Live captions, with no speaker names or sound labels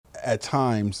at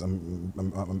times,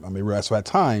 I'm real. So at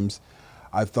times,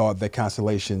 I thought that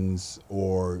cancellations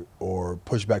or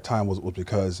pushback time was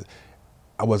because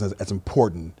I wasn't as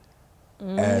important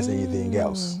as anything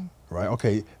else, right?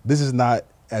 Okay, this is not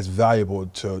as valuable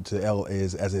to L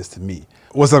as it is to me.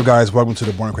 What's up, guys? Welcome to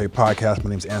the Born and Create podcast. My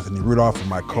name is Anthony Rudolph and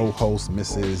my co-host,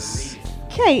 Mrs.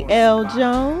 KL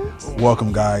Jones.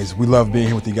 Welcome, guys. We love being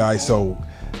here with you guys. So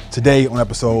today on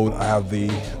episode, I have the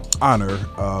honor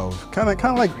of kind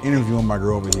of like interviewing my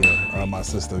girl over here, my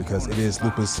sister, because it is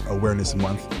Lupus Awareness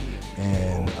Month.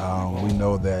 And we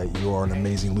know that you are an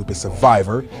amazing lupus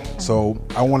survivor. So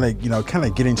I want to, kind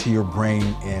of get into your brain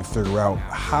and figure out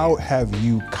how have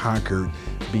you conquered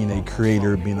being a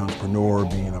creator, being an entrepreneur,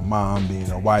 being a mom,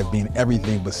 being a wife, being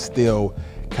everything, but still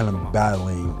kind of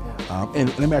battling. And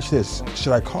let me ask you this: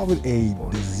 should I call it a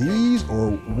disease,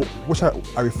 or what should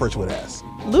I refer to it as?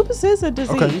 Lupus is a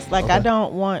disease. Okay. I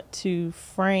don't want to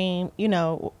frame.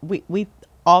 We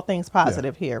all things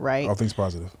positive here, right? All things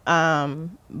positive.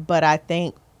 But I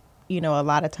think, a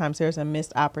lot of times there's a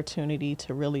missed opportunity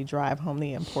to really drive home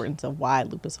the importance of why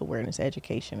lupus awareness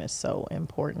education is so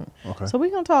important. Okay. So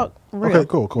we're going to talk real. Okay,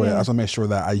 cool. Yeah. I just want to make sure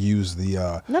that I use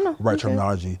the right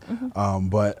terminology. Mm-hmm.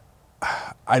 But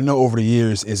I know over the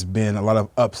years it's been a lot of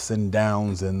ups and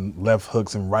downs and left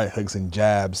hooks and right hooks and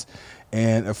jabs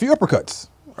and a few uppercuts.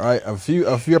 Right, a few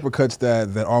uppercuts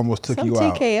that almost took you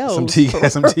out. Some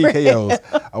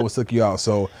TKOs almost took you out.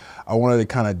 So I wanted to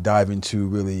kind of dive into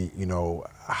really,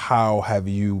 how have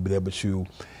you been able to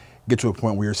get to a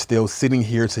point where you're still sitting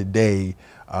here today,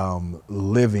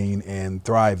 living and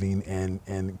thriving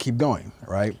and keep going,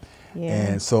 right? Yeah.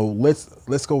 And so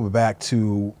let's go back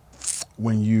to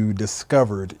when you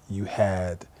discovered you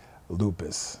had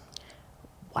lupus.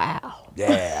 Wow.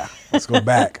 Yeah, let's go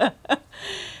back.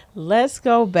 Let's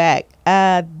go back.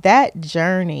 That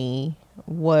journey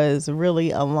was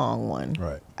really a long one.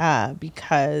 Right.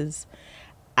 Because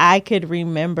I could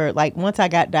remember, once I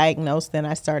got diagnosed, then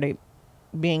I started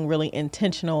being really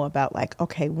intentional about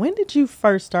okay, when did you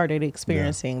first started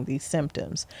experiencing these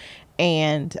symptoms?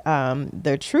 And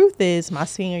the truth is, my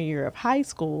senior year of high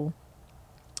school,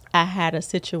 I had a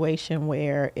situation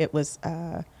where it was,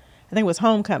 I think it was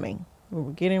homecoming. We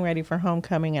were getting ready for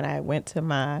homecoming, and I went to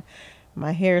my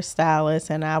hairstylist,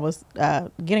 and I was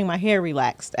getting my hair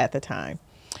relaxed at the time.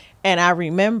 And I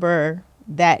remember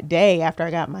that day after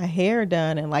I got my hair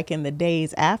done, and in the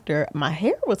days after, my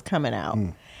hair was coming out.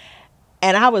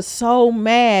 And I was so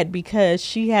mad because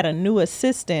she had a new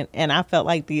assistant, and I felt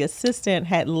like the assistant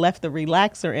had left the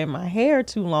relaxer in my hair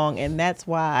too long, and that's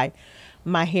why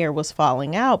my hair was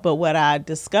falling out. But what I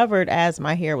discovered as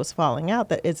my hair was falling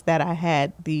out is that I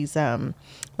had these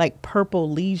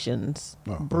purple lesions,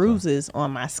 bruises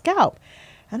on my scalp.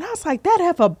 And I was like, that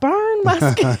ever burned my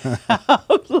scalp?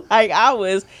 I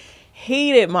was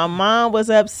heated. My mom was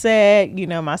upset.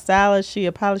 My stylist, she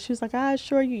apologized. She was like, I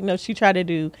assure you, she tried to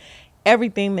do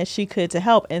everything that she could to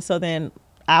help. And so then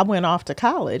I went off to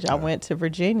college. I went to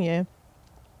Virginia,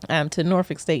 to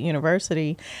Norfolk State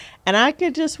University. And I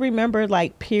could just remember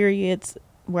periods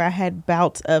where I had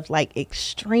bouts of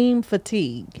extreme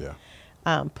fatigue. Yeah.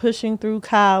 Pushing through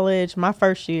college. My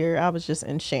first year, I was just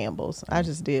in shambles. I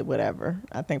just did whatever.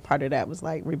 I think part of that was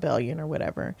rebellion or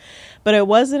whatever. But it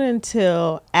wasn't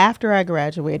until after I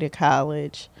graduated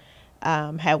college,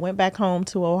 had went back home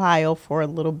to Ohio for a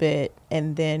little bit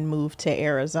and then moved to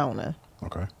Arizona.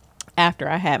 Okay. After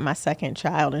I had my second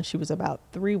child, and she was about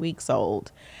 3 weeks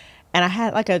old. And I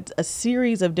had a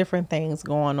series of different things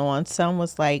going on. Some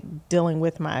was dealing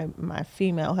with my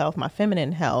female health, my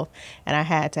feminine health, and I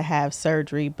had to have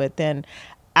surgery. But then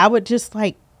I would just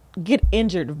get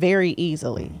injured very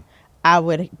easily. I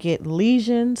would get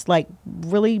lesions,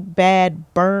 really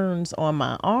bad burns on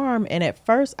my arm. And at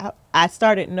first I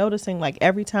started noticing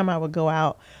every time I would go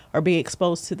out or be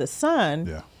exposed to the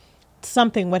sun,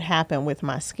 something would happen with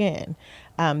my skin.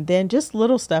 Then just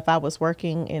little stuff. I was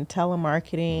working in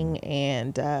telemarketing,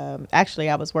 and actually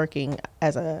I was working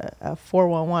as a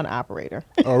 411 operator.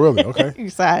 Oh, really? Okay.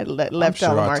 So I left I'm sure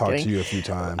telemarketing. I talked to you a few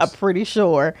times. I'm pretty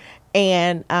sure.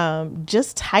 And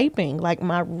just typing,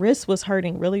 my wrist was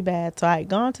hurting really bad. So I had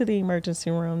gone to the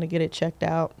emergency room to get it checked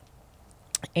out.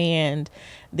 And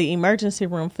the emergency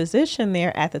room physician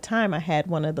there at the time, I had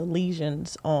one of the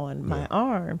lesions on my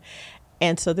arm.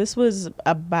 And so this was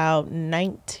about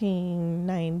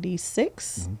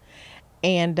 1996.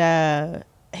 And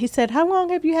he said, how long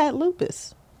have you had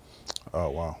lupus?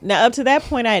 Oh, wow. Now, up to that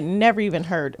point, I had never even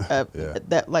heard of that.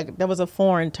 That was a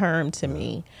foreign term to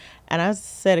me. And I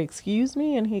said, excuse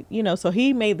me? And he, so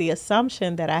he made the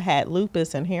assumption that I had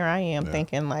lupus. And here I am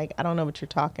thinking, like, I don't know what you're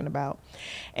talking about.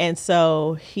 And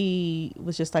so he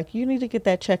was just like, you need to get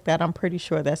that checked out. I'm pretty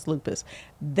sure that's lupus.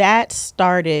 That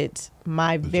started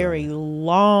my very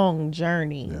long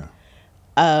journey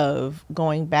of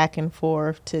going back and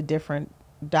forth to different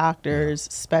doctors,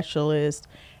 specialists,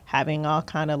 having all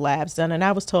kind of labs done. And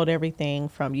I was told everything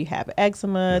from you have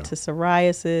eczema to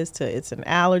psoriasis to it's an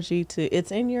allergy to it's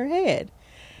in your head.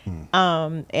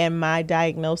 And my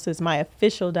diagnosis, my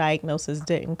official diagnosis,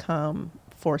 didn't come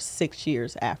for 6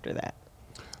 years after that.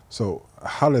 So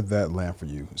how did that land for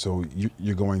you? So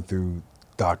you're going through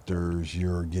doctors,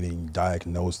 you're getting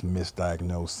diagnosed,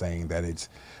 misdiagnosed, saying that it's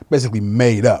basically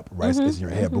made up, right? It's in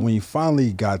your head. But when you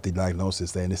finally got the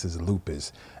diagnosis saying this is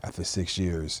lupus after 6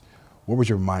 years, what was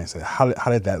your mindset?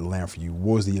 How did that land for you?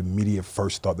 What was the immediate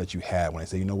first thought that you had when they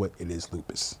say, you know what, it is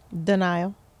lupus?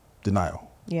 Denial.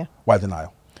 Denial. Yeah. Why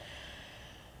denial?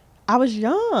 I was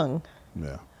young.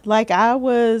 Yeah. Like I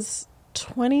was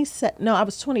 27. No, I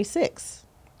was 26.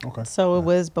 Okay. So it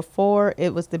was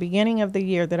the beginning of the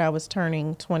year that I was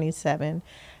turning 27.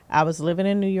 I was living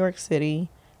in New York City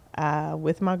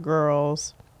with my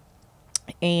girls,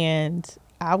 and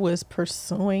I was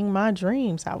pursuing my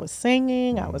dreams. I was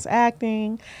singing, I was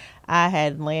acting. I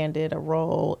had landed a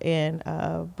role in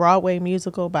a Broadway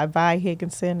musical by Vi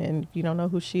Higginson, and if you don't know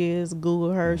who she is,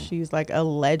 Google her. She's like a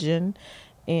legend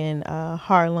in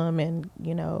Harlem and,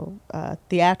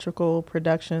 theatrical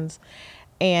productions.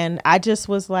 And I just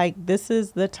was like, this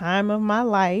is the time of my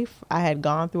life. I had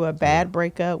gone through a bad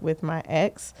breakup with my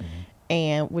ex,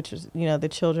 and which was, the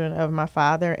children of my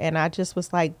father. And I just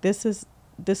was like, this is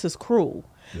cruel.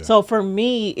 Yeah. So for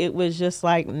me, it was just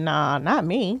like, nah, not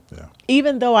me. Yeah.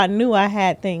 Even though I knew I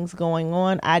had things going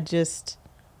on, I just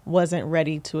wasn't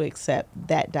ready to accept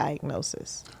that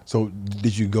diagnosis. So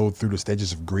did you go through the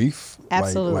stages of grief?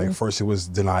 Absolutely. Like first it was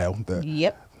denial.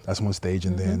 Yep. That's one stage.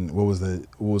 And then what was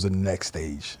the next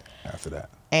stage after that?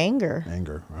 Anger.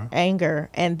 Huh? Anger.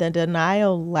 And the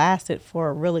denial lasted for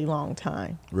a really long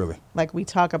time. Really? Like we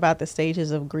talk about the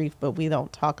stages of grief, but we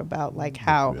don't talk about like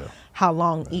how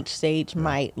long each stage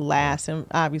might last. And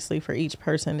obviously for each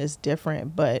person is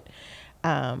different. But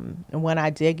when I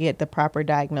did get the proper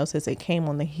diagnosis, it came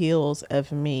on the heels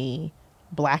of me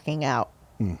blacking out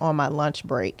on my lunch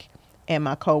break and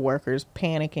my coworkers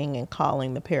panicking and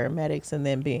calling the paramedics and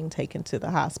then being taken to the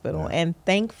hospital. Yeah. And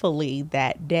thankfully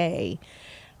that day,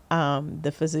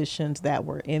 the physicians that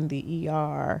were in the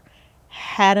ER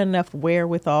had enough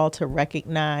wherewithal to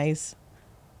recognize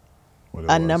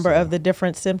a number of the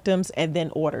different symptoms and then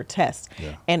order tests.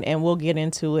 Yeah. And we'll get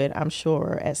into it, I'm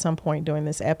sure, at some point during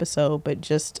this episode. But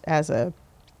just as a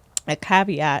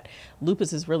caveat,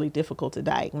 lupus is really difficult to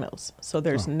diagnose. So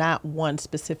there's not one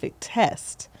specific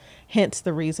test. Hence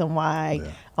the reason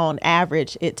why, on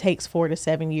average, it takes 4 to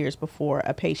 7 years before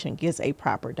a patient gets a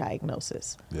proper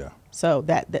diagnosis. Yeah. So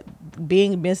that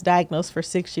being misdiagnosed for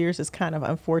 6 years is kind of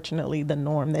unfortunately the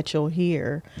norm that you'll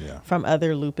hear from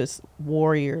other lupus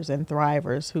warriors and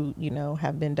thrivers who,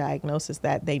 have been diagnosed, is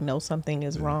that they know something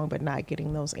is wrong but not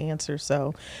getting those answers.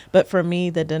 So, but for me,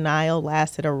 the denial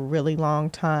lasted a really long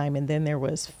time, and then there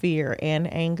was fear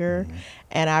and anger.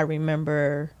 And I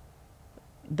remember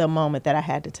the moment that I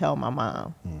had to tell my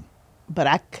mom, but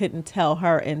I couldn't tell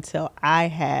her until I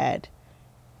had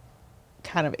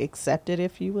kind of accepted,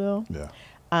 if you will. Yeah.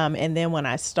 And then when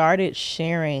I started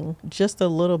sharing just a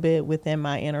little bit within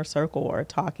my inner circle or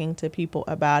talking to people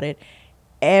about it,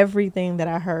 everything that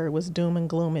I heard was doom and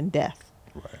gloom and death.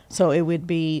 Right. So it would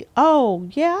be, oh,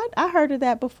 yeah, I heard of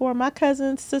that before. My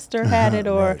cousin's sister had it,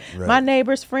 or my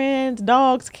neighbor's friend's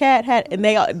dog's cat had it. And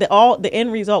the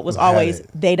end result was always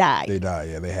they died. They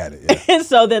died, yeah, they had it. Yeah. And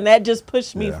so then that just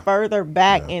pushed me further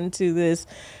back into this,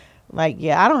 like,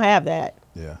 I don't have that.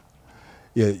 Yeah.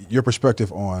 Yeah, your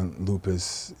perspective on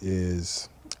lupus is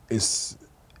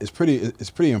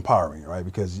pretty empowering, right?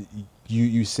 Because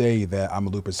you say that I'm a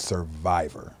lupus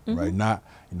survivor, right? Not,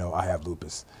 I have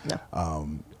lupus.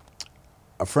 No.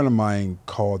 A friend of mine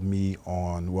called me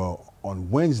on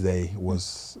Wednesday.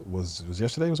 Was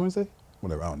yesterday? Was Wednesday?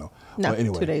 Whatever, I don't know. No, but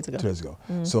anyway, 2 days ago. 2 days ago.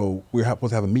 So we were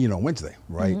supposed to have a meeting on Wednesday,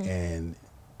 right? And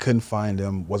couldn't find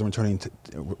him, wasn't returning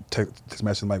text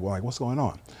message. Like, what's going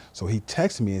on? So he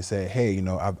texted me and said, hey,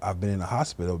 I've been in the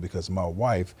hospital because my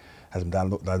wife has been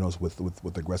diagnosed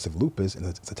with aggressive lupus, and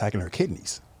it's attacking her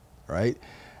kidneys, right?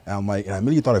 And I'm like, and I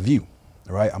immediately thought of you,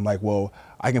 right? I'm like, well,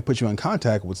 I can put you in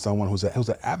contact with someone who's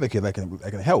an advocate that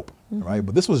can help, right?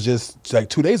 But this was just like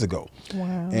 2 days ago.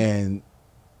 Wow. And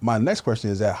my next question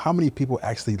is that how many people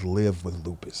actually live with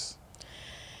lupus?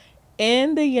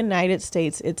 In the United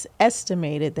States, it's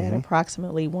estimated that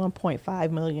approximately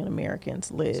 1.5 million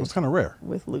Americans live So it's kind of rare.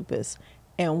 with lupus,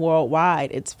 and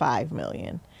worldwide it's 5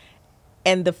 million.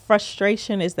 And the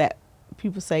frustration is that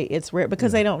people say it's rare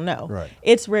because they don't know. Right.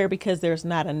 It's rare because there's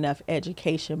not enough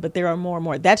education, but there are more and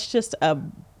more. That's just a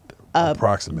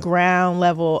Approximate. ground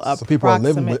level So people are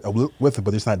living approximate. with it,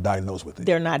 but they're just not diagnosed with it.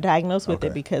 They're not diagnosed with Okay.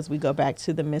 it because we go back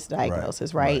to the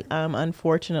misdiagnosis, Right. right?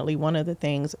 Unfortunately, one of the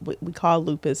things we call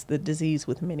lupus the disease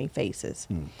with many faces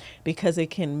because it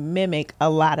can mimic a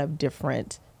lot of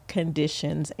different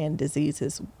conditions and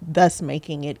diseases, thus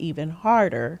making it even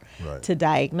harder Right. to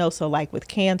diagnose. So like with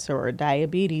cancer or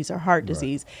diabetes or heart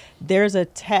disease, there's a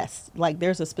test, like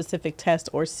there's a specific test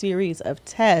or series of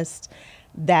tests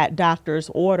that doctors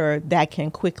order that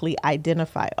can quickly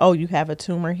identify, oh, you have a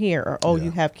tumor here, or oh,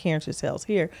 you have cancer cells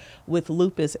here. With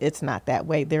lupus, it's not that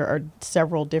way. There are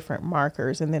several different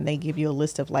markers, and then they give you a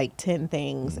list of like 10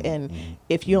 things. And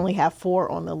if you only have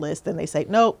 4 on the list, then they say,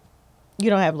 nope, you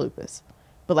don't have lupus.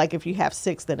 But like if you have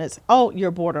 6, then it's, oh,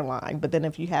 you're borderline. But then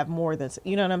if you have more than,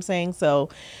 you know what I'm saying? So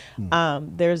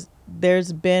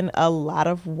there's been a lot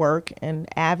of work and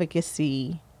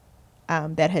advocacy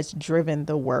that has driven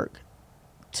the work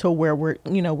to where we're,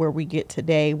 where we get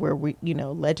today, where we,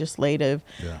 legislative,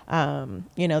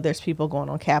 there's people going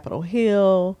on Capitol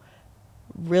Hill,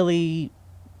 really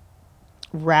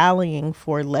rallying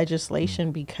for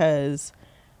legislation because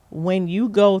when you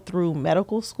go through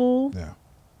medical school,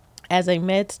 as a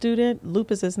med student,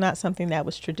 lupus is not something that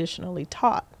was traditionally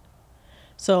taught.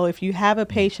 So if you have a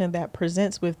patient that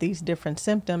presents with these different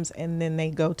symptoms and then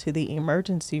they go to the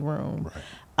emergency room,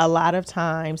 a lot of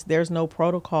times there's no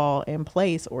protocol in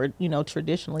place, or,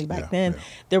 traditionally back then,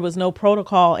 there was no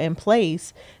protocol in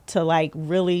place to like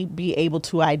really be able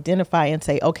to identify and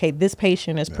say, okay, this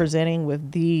patient is presenting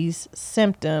with these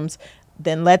symptoms,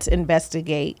 then let's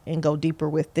investigate and go deeper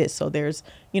with this. So there's,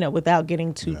 without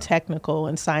getting too technical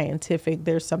and scientific,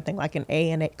 there's something like an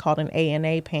ANA called an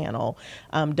ANA panel,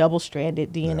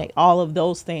 double-stranded DNA, all of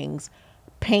those things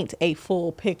paint a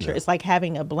full picture. It's like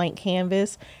having a blank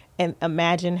canvas. And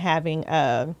imagine having,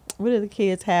 what do the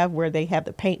kids have where they have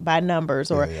the paint by numbers,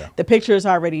 or the picture is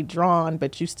already drawn,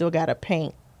 but you still got to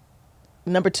paint.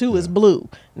 Number 2 is blue.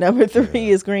 Number 3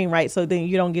 is green, right? So then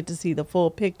you don't get to see the full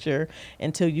picture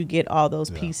until you get all those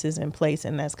pieces in place.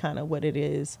 And that's kind of what it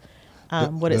is,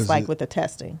 what it's like with the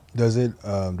testing. Does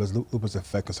lupus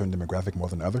affect a certain demographic more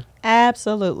than other?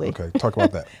 Absolutely. Okay, talk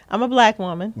about that. I'm a black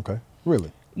woman. Okay,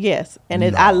 really? Yes, and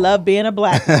I love being a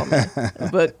black woman,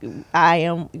 but I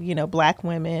am, black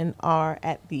women are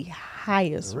at the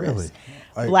highest risk.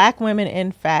 Black women,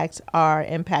 in fact, are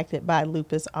impacted by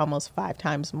lupus almost 5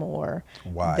 times more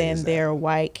than their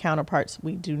white counterparts.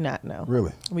 We do not know.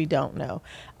 Really? We don't know.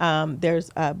 There's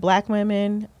black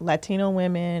women, Latino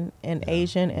women, and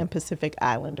Asian and Pacific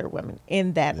Islander women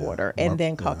in that order, and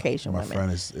then Caucasian women. My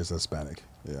friend is Hispanic.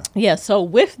 Yeah. So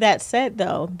with that said,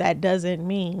 though, that doesn't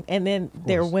mean, and then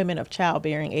they're women of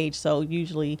childbearing age. So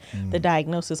usually the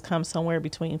diagnosis comes somewhere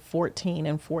between 14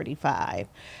 and 45.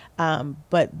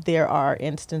 But there are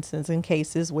instances and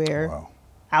cases where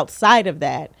outside of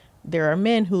that, there are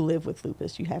men who live with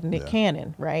lupus. You have Nick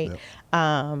Cannon, right?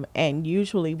 And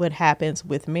usually what happens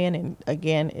with men, and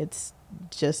again, it's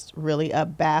just really a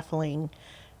baffling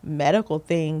medical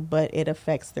thing, but it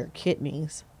affects their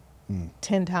kidneys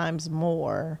 10 times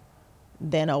more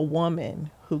than a woman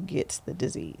who gets the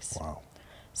disease. Wow.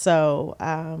 So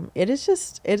it is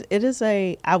just, it is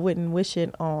I wouldn't wish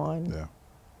it on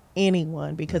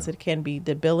anyone because it can be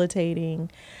debilitating.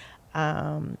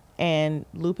 And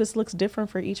lupus looks different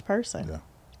for each person.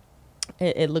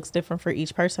 It looks different for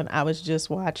each person. I was just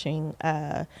watching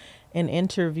an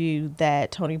interview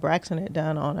that Toni Braxton had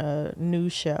done on a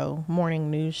news show,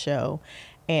 morning news show.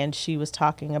 And she was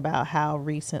talking about how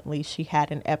recently she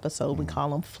had an episode, we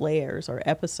call them flares or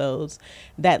episodes,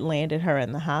 that landed her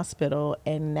in the hospital.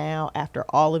 And now, after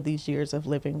all of these years of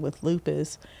living with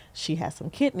lupus, she has some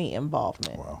kidney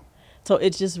involvement. Wow. So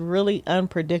it's just really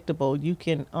unpredictable. You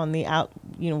can, on the out,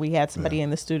 we had somebody in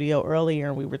the studio earlier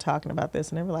and we were talking about this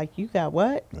and they were like, you got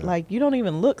what? Like, you don't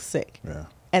even look sick.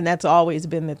 And that's always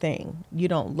been the thing. You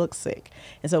don't look sick.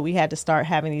 And so we had to start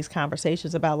having these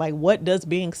conversations about, like, what does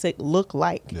being sick look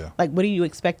like? Like, what do you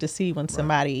expect to see when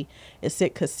somebody is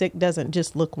sick? Because sick doesn't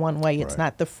just look one way. It's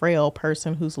not the frail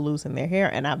person who's losing their hair.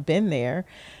 And I've been there.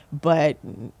 But,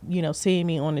 seeing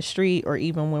me on the street or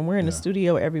even when we're in the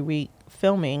studio every week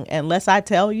filming, unless I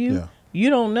tell you, you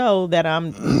don't know that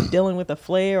I'm dealing with a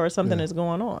flare or something that's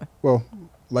going on. Well,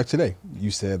 like today,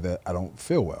 you said that I don't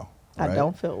feel well. I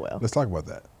don't feel well. Let's talk about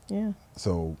that. Yeah.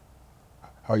 So,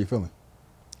 how are you feeling?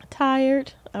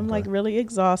 tired. I'm like really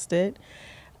exhausted.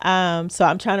 So I'm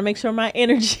trying to make sure my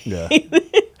energy,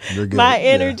 You're good. my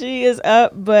energy is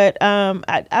up. But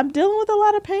I'm dealing with a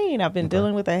lot of pain. I've been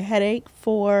dealing with a headache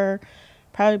for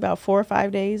probably about 4 or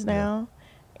 5 days now,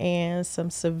 and some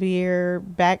severe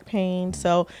back pain.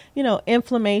 So,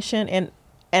 inflammation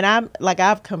and I'm like,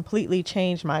 I've completely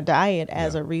changed my diet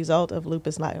as a result of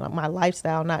lupus, like my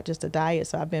lifestyle, not just a diet.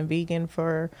 So I've been vegan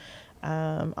for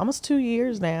almost 2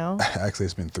 years now. Actually,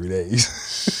 it's been 3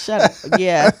 days. Shut up.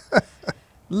 Yeah.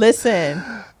 Listen.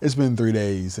 It's been 3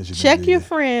 days since you've been Check vegan. your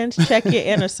friends, check your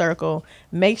inner circle.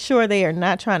 Make sure they are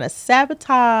not trying to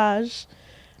sabotage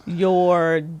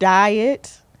your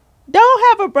diet. Don't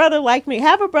have a brother like me.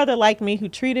 Have a brother like me who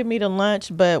treated me to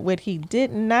lunch, but what he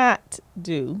did not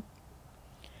do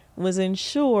was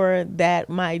ensure that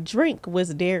my drink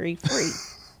was dairy free.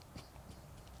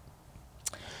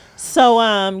 So,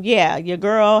 your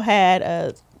girl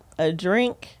had a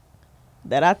drink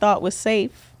that I thought was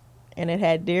safe, and it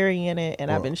had dairy in it,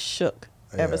 and I've been shook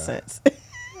ever since.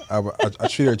 I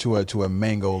treated her to a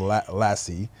mango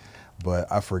lassi,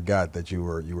 but I forgot that you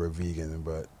were vegan.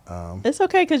 But it's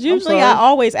okay, because usually I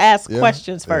always ask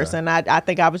questions first, and I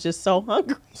think I was just so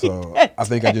hungry. So I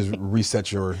think I just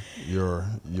reset your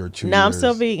 2 No, I'm years.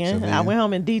 still vegan. I went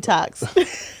home and detox.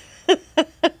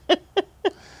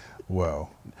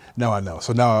 Well, now I know.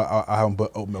 So now I haven't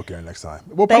put oat milk in it next time.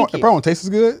 Well, Thank it you. probably won't taste as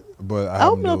good, but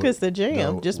Oat milk is the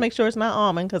jam. Just make sure it's not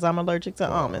almond, because I'm allergic to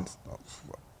almonds.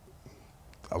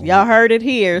 Y'all heard it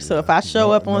here. So if I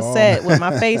show up on set with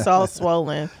my face all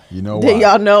swollen, then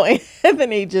y'all know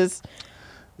Anthony just,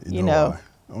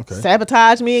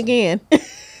 sabotage me again.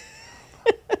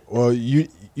 Well, you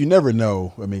never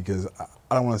know. I mean, because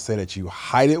I don't want to say that you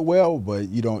hide it well, but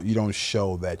you don't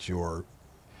show that you're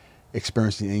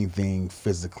experiencing anything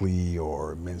physically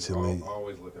or mentally. You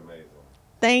always look amazing.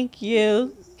 Thank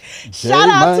you. Shout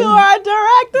out to our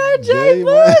director, Jay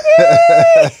Boogie.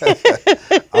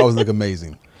 I always look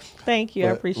amazing. Thank you. I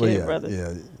appreciate it, brother.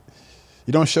 Yeah,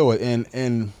 you don't show it,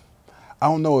 and I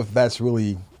don't know if that's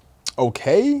really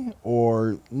okay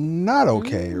or not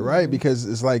okay, right? Because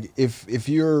it's like if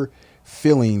you're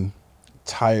feeling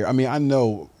tired, I mean, I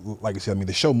know, like I said, I mean,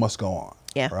 the show must go on,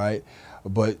 right?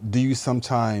 But do you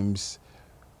sometimes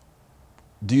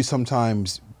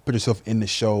put yourself in the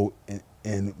show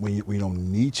and when you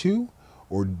don't need to,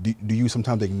 or do you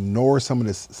sometimes ignore some of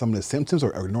the symptoms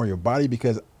or ignore your body?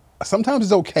 Because sometimes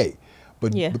it's okay,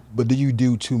 but do you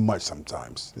do too much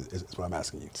sometimes? Is what I'm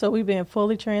asking you. So we've been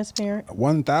fully transparent.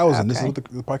 1,000. Okay. This is what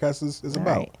the podcast is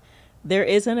about. Right. There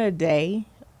isn't a day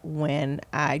when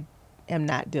I am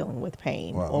not dealing with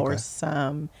pain or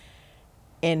some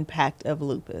impact of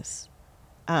lupus.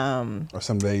 Are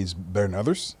some days better than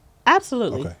others?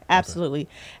 Absolutely. Okay. Absolutely.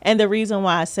 Okay. And the reason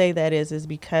why I say that is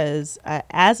because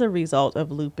as a result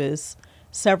of lupus,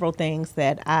 several things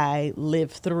that I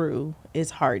lived through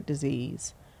is heart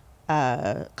disease,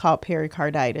 called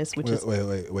pericarditis, which is...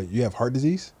 Wait. You have heart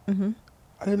disease? Mm-hmm.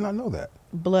 I did not know that.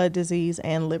 Blood disease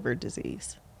and liver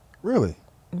disease. Really?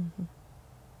 Mm-hmm.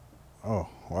 Oh,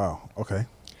 wow. Okay.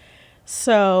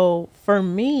 So for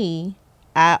me,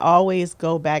 I always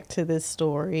go back to this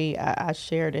story. I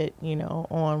shared it,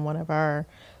 on one of our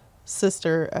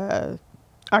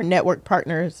our network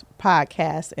partners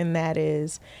podcast. And that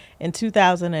is in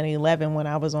 2011, when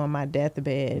I was on my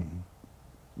deathbed,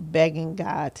 begging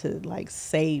God to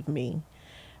save me.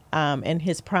 And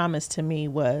his promise to me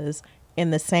was,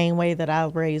 in the same way that I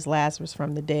raised Lazarus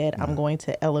from the dead, I'm going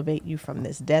to elevate you from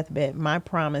this deathbed. My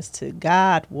promise to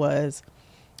God was,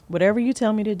 whatever you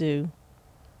tell me to do,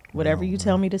 whatever you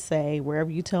tell me to say,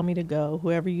 wherever you tell me to go,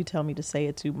 whoever you tell me to say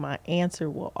it to, my answer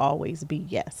will always be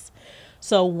yes.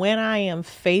 So when I am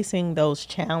facing those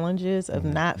challenges of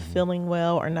not feeling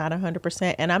well or not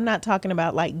 100%, and I'm not talking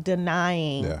about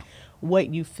denying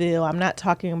what you feel. I'm not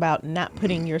talking about not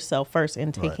putting yourself first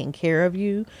and taking care of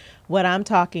you. What I'm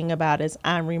talking about is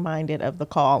I'm reminded of the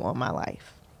call on my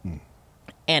life.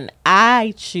 And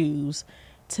I choose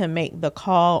to make the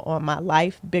call on my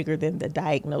life bigger than the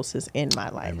diagnosis in my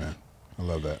life. Amen. I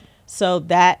love that. So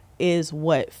that is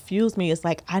what fuels me. It's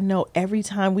I know every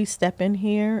time we step in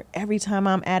here, every time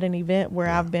I'm at an event where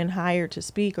I've been hired to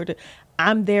speak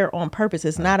I'm there on purpose.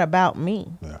 It's not about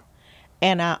me. Yeah.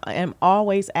 And I am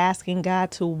always asking God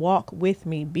to walk with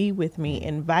me, be with me,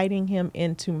 inviting him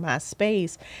into my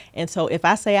space. And so if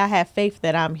I say I have faith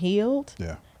that I'm healed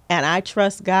and I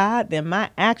trust God, then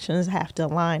my actions have to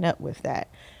line up with that.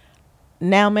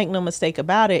 Now, make no mistake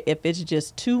about it. If it's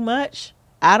just too much,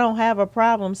 I don't have a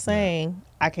problem saying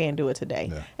I can't do it today.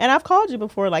 Yeah. And I've called you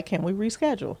before, can we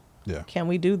reschedule? Yeah. Can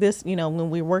we do this? When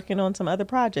we're working on some other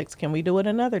projects, can we do it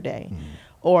another day?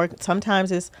 Or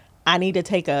sometimes it's I need to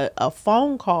take a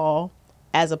phone call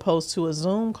as opposed to a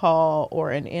Zoom call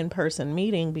or an in-person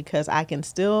meeting because I can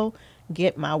still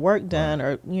get my work done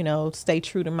or, stay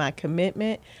true to my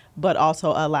commitment, but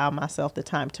also allow myself the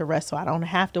time to rest so I don't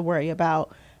have to worry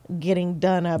about getting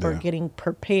done up or getting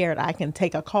prepared. I can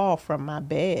take a call from my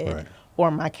bed or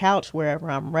my couch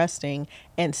wherever I'm resting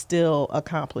and still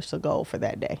accomplish the goal for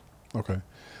that day. Okay.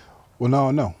 Well, now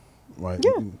I know. Right.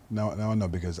 Yeah. Now I know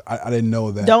because I didn't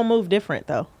know that. Don't move different,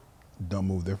 though. Don't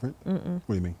move different? Mm-mm. What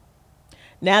do you mean?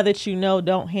 Now that you know,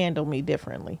 don't handle me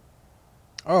differently.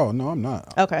 Oh, no, I'm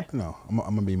not. Okay. No, I'm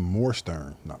going to be more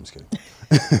stern. No, I'm just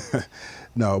kidding.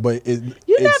 No, but you're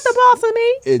not the boss of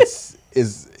me.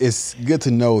 It's good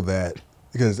to know that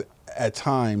because at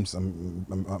times,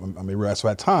 so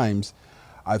at times,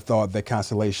 I thought that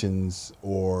cancellations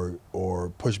or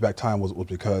pushback time was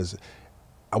because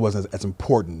I wasn't as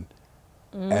important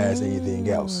as anything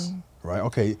else, right?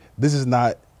 Okay, this is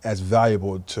not as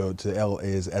valuable to L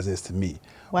as it is to me.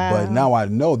 Wow. But now I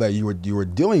know that you were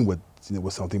dealing with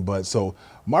something. But so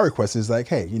my request is like,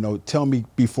 hey, tell me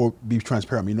before, be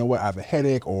transparent. You know what? I have a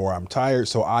headache or I'm tired,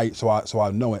 so I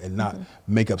know it and not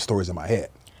make up stories in my head.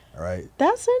 All right.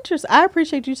 That's interesting. I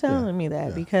appreciate you telling me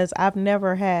that because I've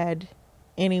never had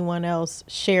anyone else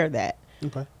share that.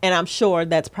 Okay. And I'm sure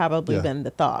that's probably been the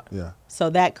thought. Yeah.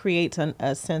 So that creates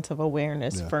a sense of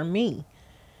awareness for me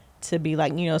to be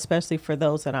like, especially for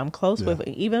those that I'm close with,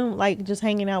 even like just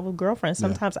hanging out with girlfriends.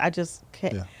 Sometimes I just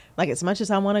can't, like as much as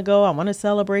I want to go, I want to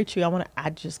celebrate you. I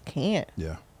just can't.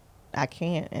 Yeah. I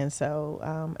can't. And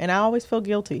so, and I always feel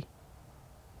guilty.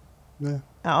 Yeah.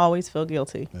 I always feel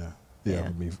guilty. Yeah. Yeah. I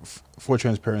mean, for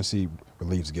transparency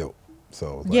relieves guilt.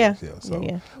 So,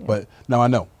 but now I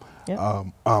know.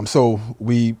 Yep. So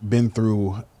we've been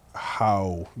through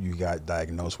how you got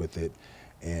diagnosed with it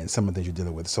and some of the things you're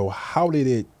dealing with. So how did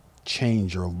it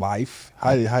change your life?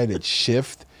 How did it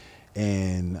shift?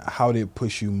 And how did it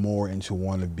push you more into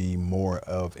want to be more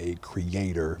of a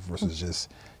creator versus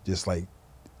just like,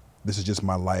 this is just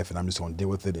my life and I'm just going to deal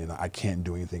with it and I can't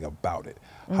do anything about it.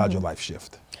 How'd your life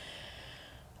shift?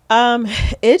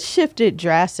 It shifted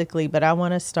drastically, but I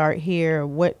want to start here.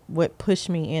 What pushed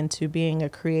me into being a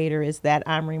creator is that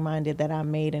I'm reminded that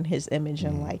I'm made in his image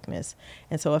and likeness.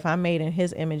 And so if I'm made in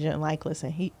his image and likeness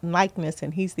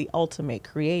and he's the ultimate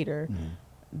creator,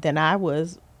 then I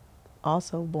was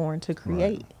also born to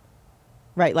create.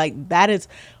 Right. Like that is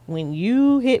when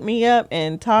you hit me up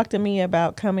and talk to me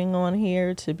about coming on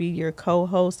here to be your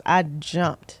co-host, I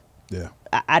jumped. Yeah.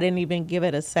 I didn't even give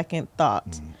it a second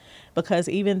thought. Because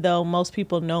even though most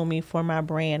people know me for my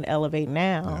brand Elevate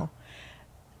Now,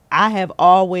 I have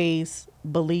always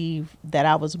believed that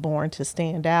I was born to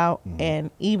stand out.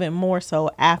 And even more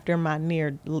so after my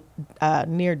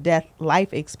near-death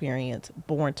life experience,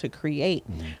 born to create.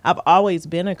 I've always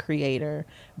been a creator,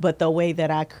 but the way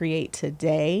that I create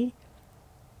today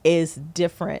is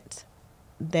different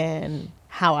than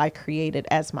how I created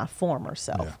as my former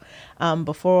self.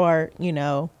 Before,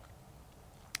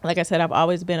 like I said, I've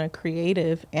always been a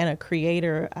creative and a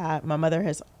creator. My mother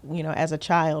has, as a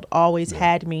child, always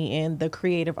had me in the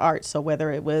creative arts. So whether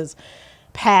it was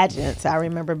pageants, I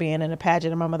remember being in a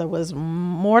pageant and my mother was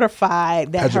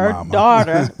mortified that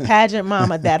pageant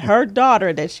mama, that her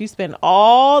daughter that she spent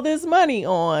all this money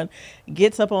on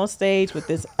gets up on stage with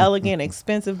this elegant,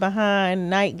 expensive behind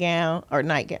nightgown.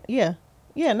 Yeah,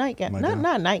 nightgown.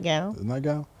 Not nightgown.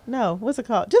 Nightgown? No, what's it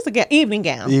called? Just evening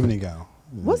gown. Evening gown.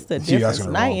 What's the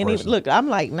difference? Look, I'm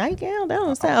like, nightgown? That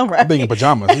don't sound right. I'm thinking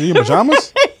pajamas. Are you in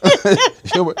pajamas?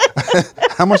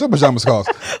 How much do pajamas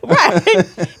cost?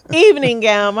 Right. Evening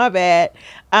gown, my bad.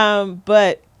 And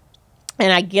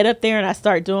I get up there and I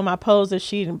start doing my poses.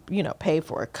 She, paid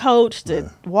for a coach to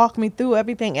walk me through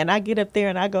everything. And I get up there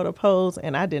and I go to pose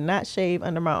and I did not shave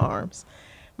under my arms.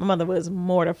 My mother was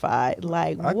mortified.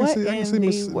 Like, I can see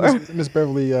Miss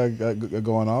Beverly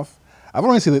going off. I've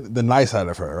only seen the nice side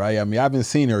of her, right? I mean, I haven't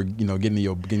seen her, getting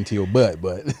to your butt,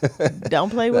 but don't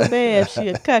play with Bev.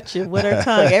 She'll cut you with her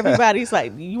tongue. Everybody's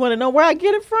like, you want to know where I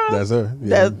get it from? That's her.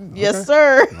 Yeah. Yes,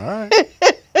 sir. All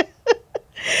right.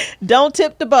 Don't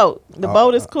tip the boat. The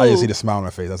boat is cool. I just see the smile on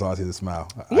her face. That's all I see, the smile.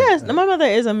 Yes, my mother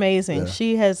is amazing.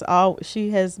 Yeah. She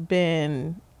has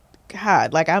been,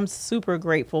 God, like I'm super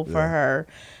grateful for her,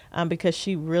 because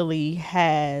she really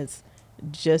has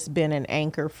just been an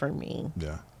anchor for me.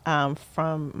 Yeah.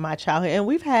 From my childhood, and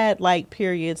we've had like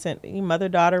periods, and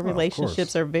mother-daughter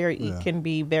relationships are can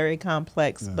be very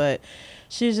complex, but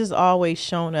she's just always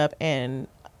shown up and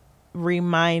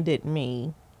reminded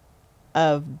me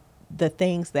of the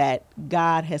things that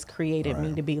God has created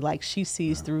me to be. Like she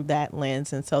sees through that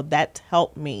lens, and so that's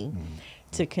helped me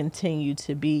to continue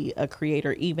to be a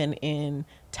creator, even in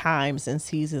times and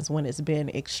seasons when it's been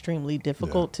extremely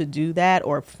difficult to do that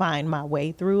or find my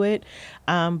way through it.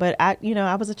 But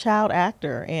I was a child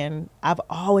actor and I've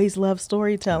always loved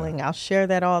storytelling. I'll share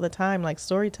that all the time. Like,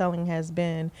 storytelling has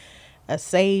been a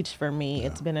sage for me.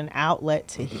 It's been an outlet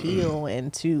to heal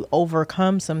and to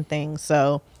overcome some things.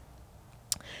 So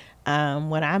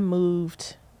when I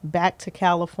moved back to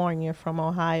California from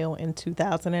Ohio in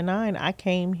 2009, I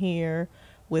came here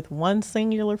with one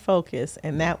singular focus,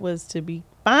 and that was to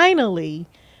finally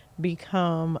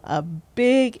become a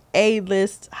big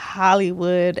A-list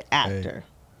Hollywood actor.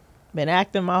 Been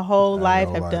acting my whole life,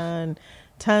 have done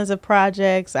tons of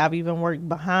projects. I've even worked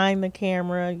behind the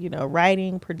camera,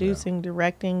 writing, producing,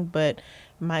 directing, but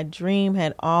my dream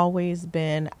had always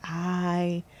been,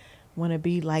 I want to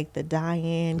be like the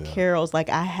Diane Carrolls. Like,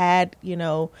 I had,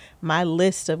 my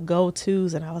list of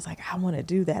go-tos, and I was like, I want to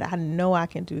do that. I know I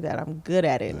can do that. I'm good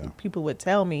at it. And people would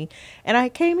tell me, and I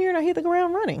came here and I hit the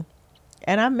ground running,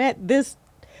 and I met this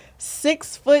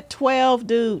 6'12"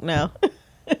 dude. No,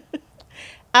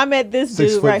 I met this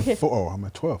dude right here. Oh, I'm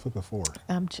at 12. Look at 4.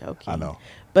 I'm joking. I know.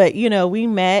 But, we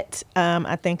met.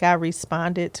 I think I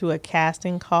responded to a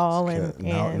casting call.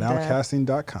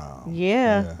 Nowcasting.com.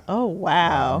 Yeah. Oh,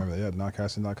 wow. I remember that.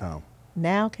 Nowcasting.com.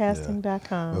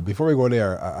 Nowcasting.com. But before we go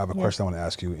there, I have a question I want to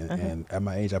ask you. And at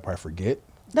my age, I probably forget.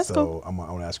 That's cool. I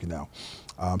want to ask you now.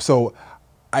 So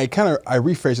I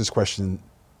rephrase this question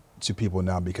to people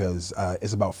now because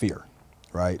it's about fear,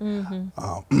 right?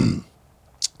 Mm-hmm.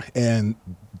 And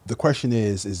the question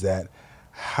is that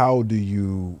how did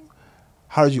you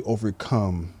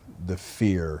overcome the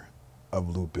fear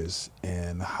of lupus,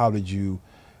 and how that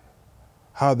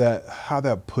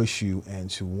push you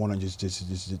into wanting just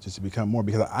to become more?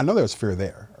 Because I know there's fear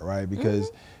there, right?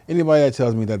 Because anybody that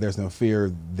tells me that there's no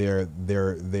fear, they're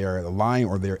lying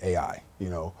or they're AI,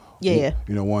 Yeah.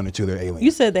 One or two, they're aliens.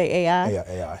 You said they AI.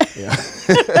 AI. Yeah.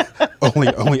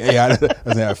 only AI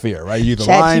doesn't have fear, right? You're either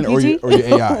lying or you're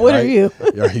AI. What right? are you?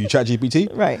 Are you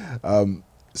ChatGPT? Right.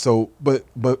 So, but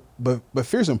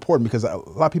fear is important because a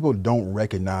lot of people don't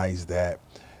recognize that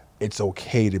it's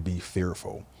okay to be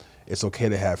fearful. It's okay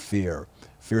to have fear.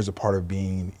 Fear is a part of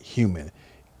being human.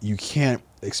 You can't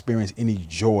experience any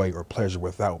joy or pleasure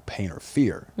without pain or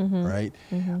fear, right?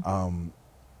 Mm-hmm.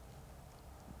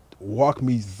 Walk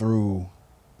me through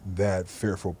that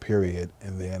fearful period,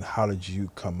 and then how did you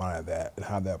come out of that, and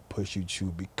how that pushed you to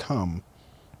become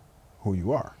who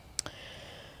you are?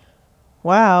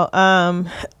 Wow.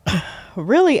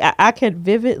 Really, I could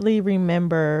vividly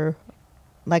remember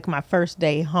like my first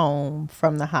day home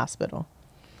from the hospital.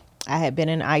 I had been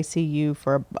in ICU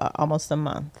for almost a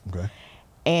month. Okay.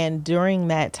 And during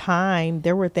that time,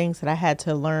 there were things that I had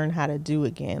to learn how to do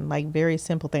again, like very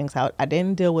simple things. I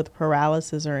didn't deal with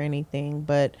paralysis or anything,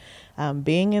 but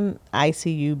being in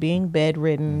ICU, being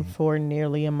bedridden for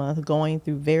nearly a month, going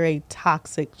through very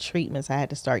toxic treatments. I had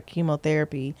to start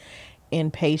chemotherapy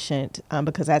inpatient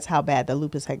because that's how bad the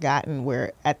lupus had gotten,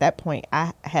 where at that point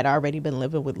I had already been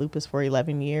living with lupus for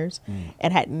 11 years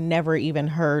and had never even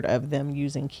heard of them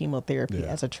using chemotherapy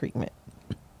as a treatment.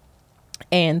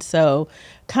 And so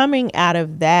coming out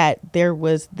of that, there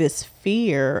was this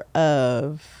fear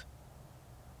of,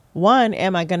 one,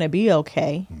 am I going to be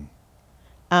okay?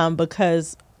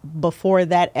 Because before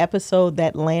that episode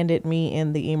that landed me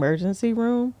in the emergency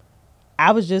room,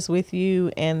 I was just with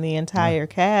you and the entire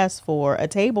cast for a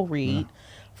table read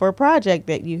for a project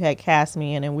that you had cast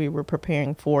me in and we were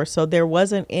preparing for. So there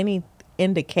wasn't any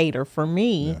indicator for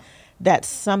me that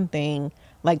something,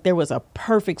 like there was a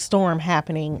perfect storm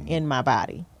happening in my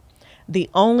body. The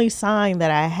only sign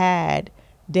that I had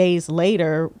days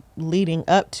later leading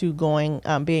up to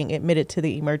being admitted to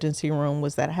the emergency room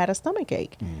was that I had a stomach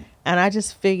ache. And I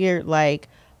just figured like,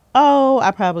 oh,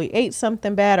 I probably ate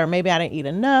something bad, or maybe I didn't eat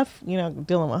enough,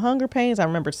 dealing with hunger pains. I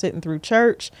remember sitting through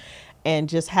church and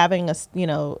just having a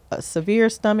severe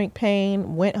stomach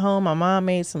pain. Went home. My mom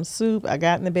made some soup. I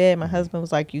got in the bed. My husband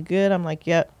was like, you good? I'm like,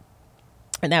 yep.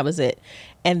 And that was it.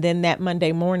 And then that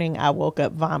Monday morning, I woke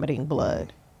up vomiting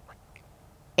blood.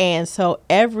 And so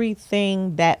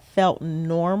everything that felt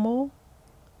normal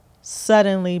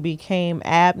suddenly became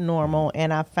abnormal,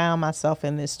 and I found myself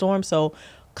in this storm. So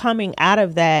coming out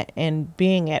of that and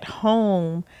being at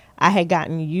home, I had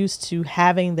gotten used to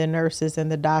having the nurses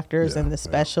and the doctors and the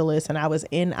specialists, and I was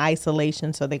in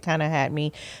isolation. So they kind of had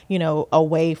me,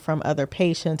 away from other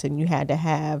patients, and you had to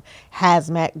have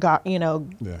hazmat,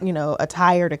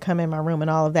 attire to come in my room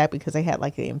and all of that because they had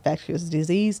like the infectious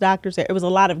disease doctors there. It was a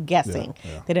lot of guessing.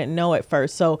 They didn't know at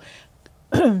first. So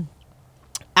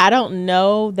I don't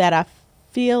know that I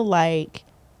feel like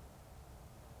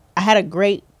I had a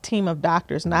great team of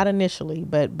doctors, not initially,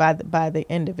 but by the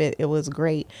end of it, it was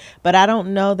great. But I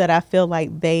don't know that I feel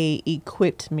like they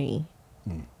equipped me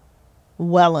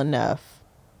well enough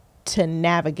to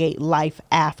navigate life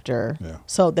after. Yeah.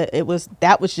 So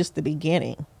that was just the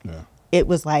beginning. Yeah. It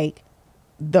was like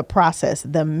the process,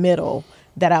 the middle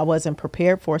that I wasn't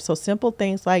prepared for. So simple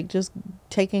things like just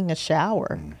taking a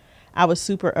shower. I was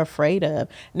super afraid of.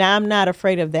 Now I'm not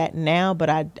afraid of that now, but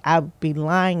I'd be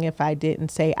lying if I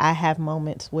didn't say I have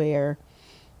moments where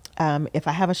if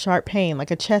I have a sharp pain,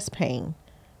 like a chest pain,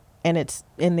 and it's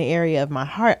in the area of my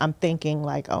heart, I'm thinking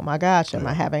like, oh my gosh, am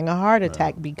I having a heart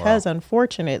attack? Because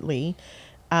unfortunately,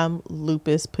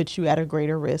 lupus puts you at a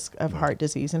greater risk of heart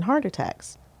disease and heart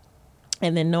attacks.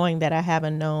 And then knowing that I have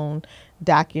a known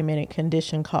documented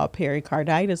condition called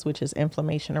pericarditis, which is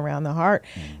inflammation around the heart,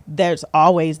 there's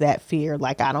always that fear.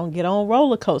 Like, I don't get on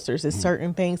roller coasters. There's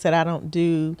certain things that I don't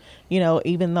do,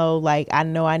 even though like I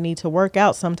know I need to work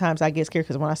out. Sometimes I get scared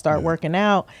because when I start working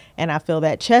out and I feel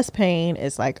that chest pain,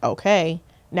 it's like, okay,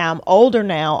 now I'm older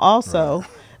now also.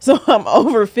 So I'm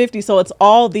over 50. So it's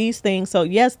all these things. So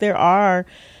yes, there are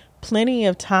plenty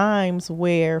of times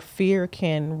where fear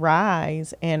can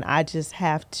rise, and I just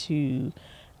have to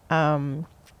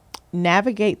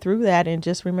navigate through that and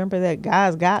just remember that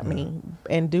God's got me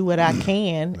and do what I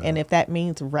can. And if that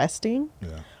means resting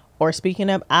or speaking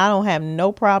up, I don't have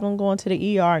no problem going to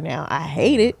the ER now. I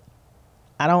hate it.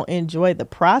 I don't enjoy the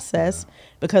process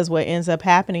because what ends up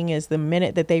happening is the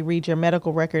minute that they read your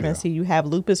medical record and see you have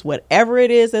lupus, whatever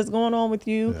it is that's going on with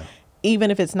you,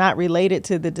 even if it's not related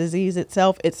to the disease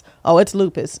itself, it's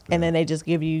lupus. And then they just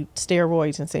give you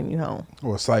steroids and send you home.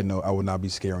 Well, side note, I would not be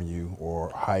scaring you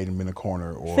or hiding in a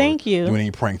corner or Thank you. doing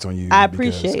any pranks on you. I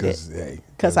appreciate it.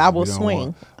 Because I will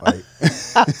swing.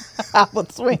 I will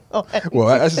swing. Well,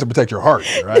 that's just to protect your heart,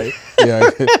 right? Yeah.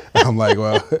 I'm like,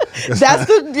 well. That's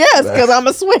because I'm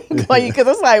a swing. Because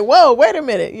it's like, whoa, wait a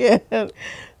minute. Yeah.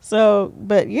 So,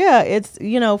 but yeah, it's,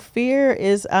 fear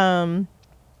is,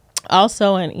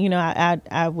 also, and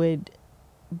I would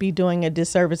be doing a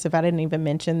disservice if I didn't even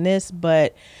mention this,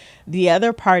 but the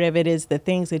other part of it is the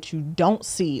things that you don't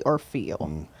see or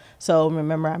feel. So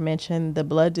remember I mentioned the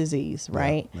blood disease,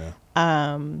 right?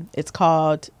 It's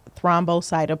called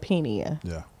thrombocytopenia.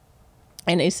 Yeah.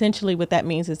 And essentially what that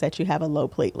means is that you have a low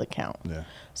platelet count. Yeah.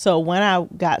 So when I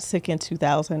got sick in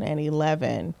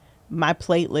 2011, my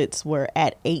platelets were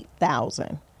at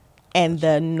 8,000. And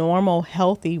the normal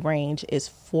healthy range is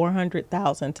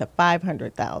 400,000 to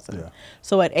 500,000. Yeah.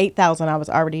 So at 8,000, I was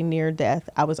already near death.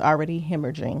 I was already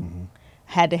hemorrhaging.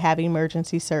 Had to have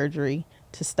emergency surgery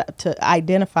to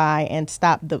identify and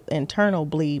stop the internal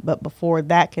bleed. But before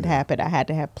that could happen, I had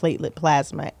to have platelet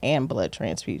plasma and blood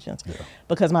transfusions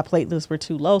because my platelets were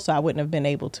too low. So I wouldn't have been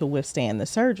able to withstand the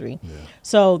surgery. Yeah.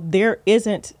 So there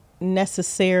isn't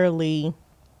necessarily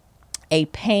a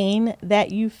pain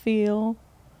that you feel.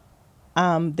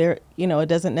 It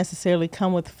doesn't necessarily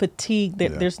come with fatigue.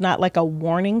 There's not like a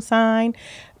warning sign.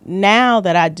 Now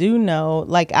that I do know,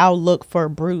 like I'll look for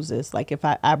bruises. Like if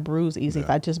I bruise easy, if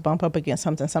I just bump up against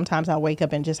something, sometimes I'll wake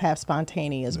up and just have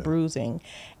spontaneous bruising.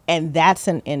 And that's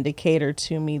an indicator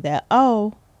to me that,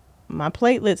 my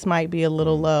platelets might be a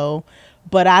little low,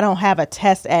 but I don't have a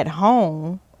test at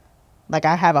home. Like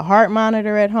I have a heart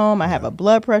monitor at home. I have a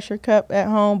blood pressure cup at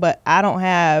home, but I don't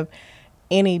have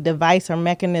any device or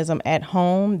mechanism at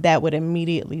home that would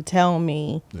immediately tell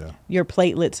me your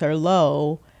platelets are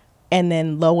low and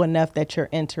then low enough that you're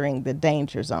entering the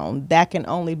danger zone. That can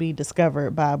only be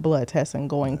discovered by a blood test and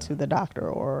going to the doctor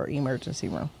or emergency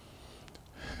room.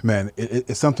 Man,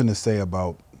 it's something to say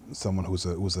about someone who's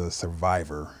a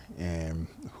survivor and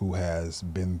who has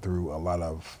been through a lot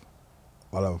of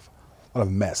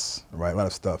mess, right? A lot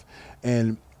of stuff.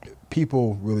 And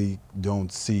people really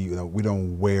don't see, we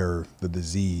don't wear the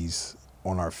disease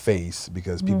on our face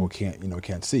because people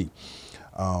can't see.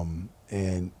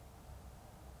 And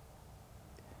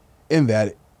in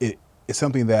that, it's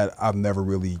something that I've never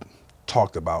really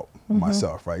talked about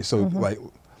myself, right? So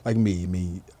like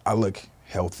me, I look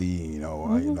healthy,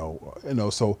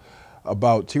 so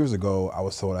about 2 years ago, I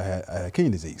was told I had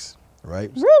kidney disease,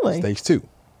 right? Really? Stage 2,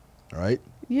 right?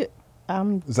 Yeah.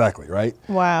 Exactly, right?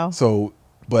 Wow. So,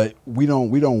 but we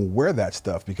don't wear that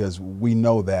stuff because we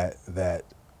know that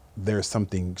there's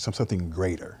something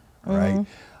greater, right?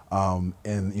 And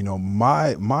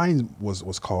mine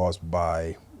was caused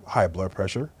by high blood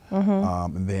pressure,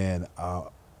 and then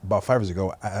about 5 years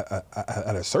ago, I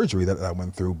had a surgery that I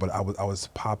went through, but I was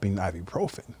popping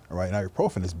ibuprofen, right? And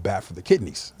ibuprofen is bad for the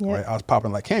kidneys, right? I was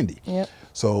popping like candy,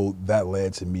 so that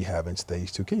led to me having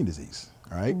stage 2 kidney disease,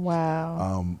 right?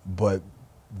 Wow. But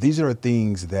these are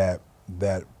things that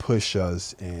that push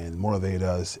us and motivate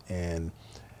us and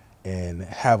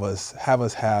have us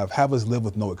live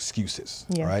with no excuses,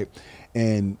 Yeah. right?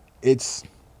 And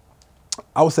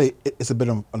I would say it's a bit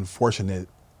unfortunate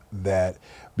that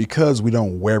because we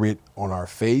don't wear it on our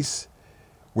face,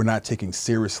 we're not taking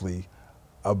seriously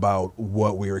about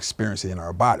what we're experiencing in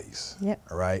our bodies. Yep.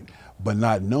 Right. But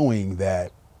not knowing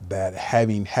that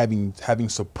having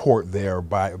support there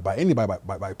by anybody,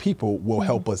 by people will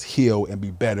help us heal and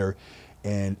be better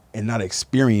and not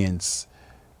experience,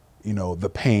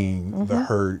 the pain, the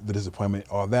hurt, the disappointment,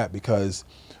 all that, because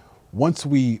once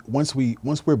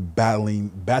we're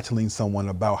battling someone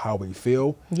about how we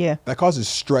feel, Yeah. that causes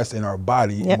stress in our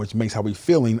body, Yep. which makes how we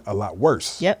feeling a lot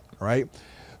worse. Yep. Right.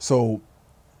 So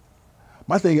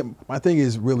my thing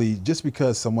is really, just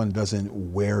because someone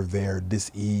doesn't wear their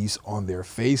dis-ease on their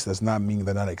face does not mean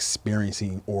they're not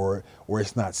experiencing or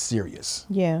it's not serious.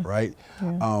 Yeah. Right.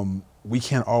 Yeah. We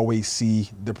can't always see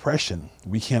depression.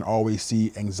 We can't always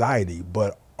see anxiety,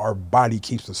 but our body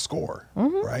keeps the score.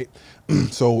 Right.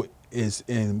 So it's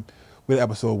in with the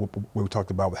episode where we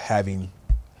talked about having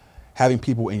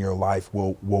people in your life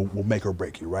will make or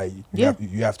break you. Right.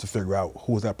 You have to figure out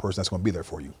who is that person that's going to be there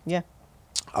for you. Yeah.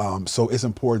 So it's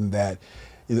important that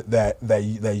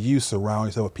you surround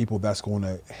yourself with people that's going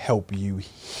to help you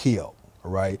heal,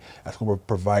 right? That's going to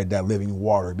provide that living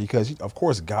water, because of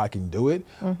course God can do it,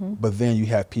 but then you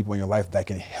have people in your life that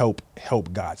can help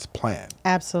God's plan.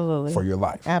 Absolutely. For your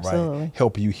life. Absolutely. Right?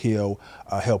 Help you heal,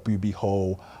 help you be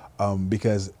whole,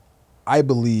 because I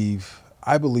believe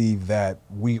that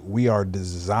we are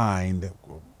designed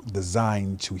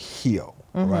to heal.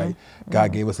 Right.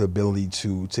 God gave us the ability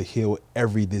to heal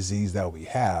every disease that we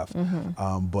have.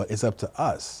 But it's up to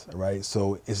us. Right.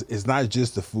 So it's not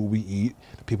just the food we eat,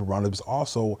 the people around us, it's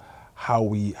also how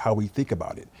we think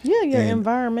about it. Yeah. Your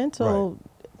environmental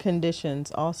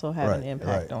conditions also have an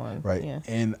impact on. Right. Yeah.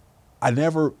 And I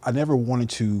never wanted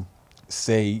to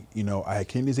say, I had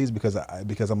kidney disease because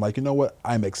I'm like, you know what,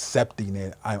 I'm accepting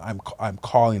it. I'm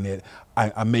calling it.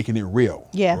 I'm making it real.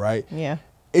 Yeah. Right. Yeah.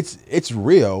 It's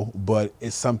real, but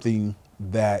it's something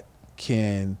that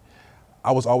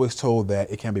I was always told that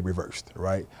it can be reversed,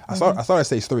 right? I started at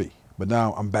stage 3, but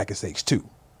now I'm back at stage 2,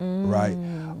 right?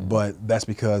 But that's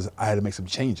because I had to make some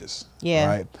changes,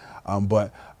 right?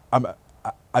 But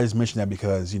I just mentioned that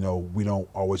because, we don't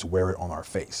always wear it on our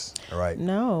face, right?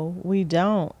 No, we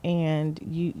don't. And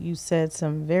you said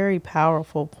some very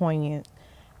powerful, poignant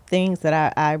things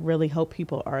that I really hope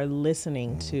people are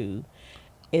listening to.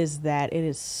 Is that it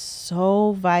is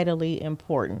so vitally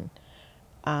important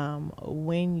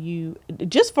when you,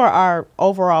 just for our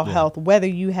overall health, whether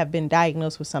you have been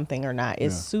diagnosed with something or not,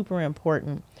 it's super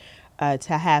important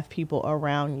to have people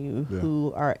around you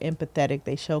who are empathetic,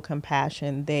 they show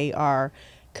compassion, they are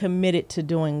committed to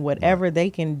doing whatever they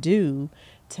can do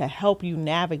to help you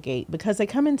navigate, because they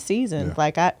come in seasons.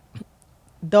 Like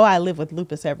though I live with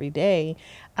lupus every day,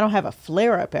 I don't have a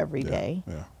flare up every day.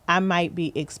 I might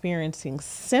be experiencing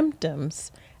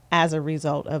symptoms as a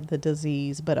result of the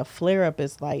disease, but a flare up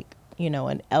is like,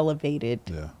 an elevated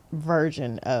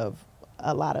version of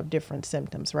a lot of different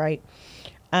symptoms, right?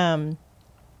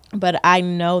 But I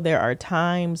know there are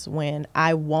times when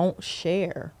I won't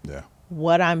share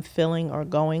what I'm feeling or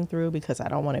going through because I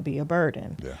don't want to be a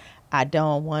burden. I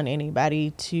don't want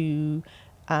anybody to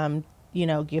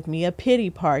give me a pity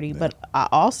party, but I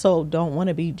also don't want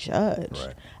to be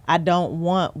judged. I don't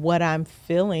want what I'm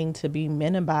feeling to be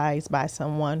minimized by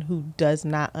someone who does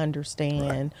not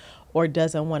understand or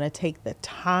doesn't want to take the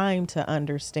time to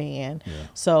understand.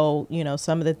 So,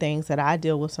 some of the things that I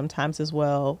deal with sometimes as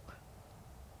well,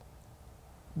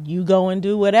 you go and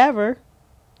do whatever.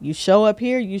 You show up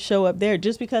here, you show up there.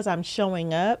 Just because I'm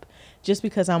showing up, just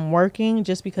because I'm working,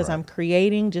 just because I'm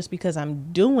creating, just because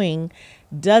I'm doing,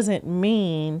 doesn't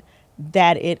mean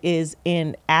that it is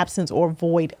in absence or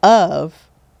void of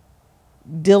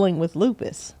dealing with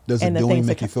lupus. Does it doing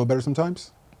make you feel better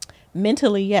sometimes?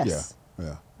 Mentally, yes.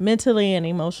 Yeah. Mentally and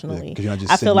emotionally. 'Cause you're not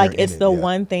just I feel like it's the one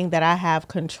one thing that I have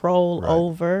control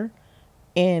over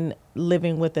in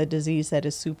living with a disease that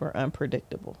is super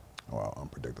unpredictable. Wow,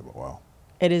 unpredictable. Wow.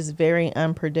 It is very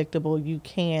unpredictable. You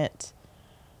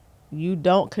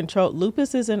don't control.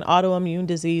 Lupus is an autoimmune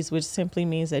disease, which simply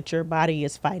means that your body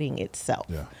is fighting itself.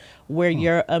 Where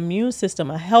your immune system,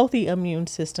 a healthy immune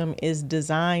system, is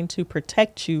designed to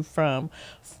protect you from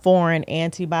foreign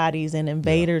antibodies and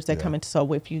invaders that come in.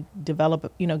 So if you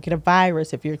develop, get a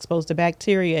virus, if you're exposed to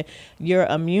bacteria, your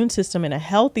immune system in a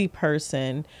healthy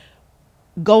person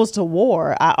goes to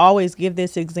war. I always give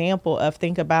this example of,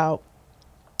 think about,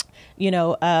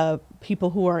 people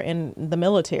who are in the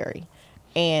military.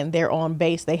 and they're on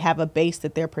base. They have a base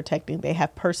that they're protecting. They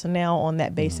have personnel on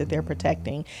that base that they're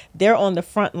protecting. They're on the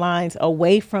front lines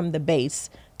away from the base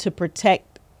to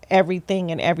protect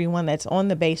everything and everyone that's on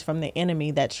the base from the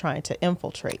enemy that's trying to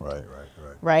infiltrate.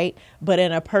 Right? But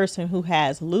in a person who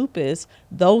has lupus,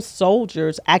 those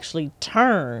soldiers actually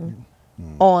turn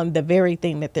on the very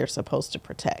thing that they're supposed to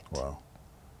protect. Wow.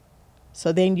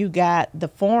 So then you got the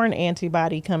foreign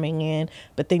antibody coming in,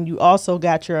 but then you also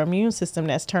got your immune system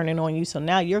that's turning on you. So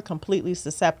now you're completely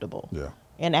susceptible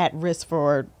and at risk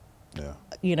for,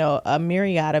 a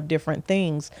myriad of different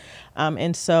things.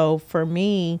 And so for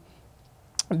me,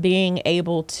 being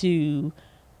able to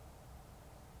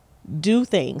do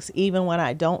things even when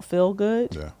I don't feel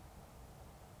good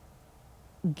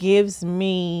gives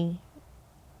me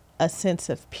a sense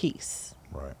of peace.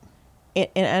 Right.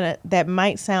 And that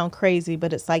might sound crazy,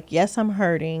 but it's like, yes, I'm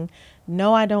hurting.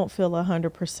 No, I don't feel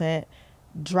 100%.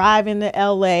 Driving to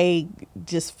LA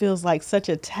just feels like such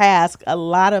a task a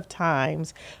lot of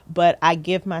times, but I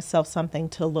give myself something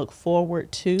to look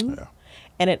forward to. Yeah.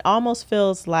 And it almost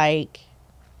feels like,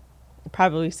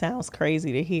 probably sounds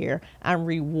crazy to hear, I'm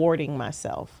rewarding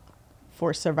myself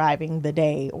for surviving the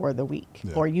day or the week,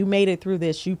 or you made it through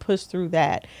this, you pushed through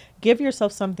that. Give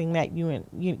yourself something that you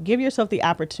give yourself the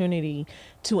opportunity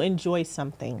to enjoy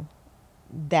something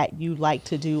that you like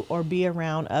to do, or be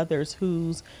around others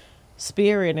whose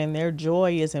spirit and their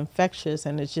joy is infectious,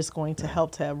 and it's just going to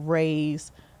help to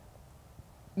raise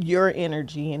your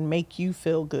energy and make you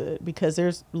feel good,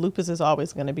 because lupus is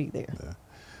always going to be there. Yeah.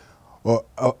 Well,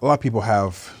 a lot of people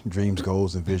have dreams,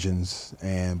 goals, and visions,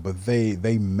 but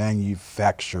they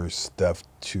manufacture stuff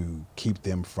to keep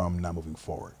them from not moving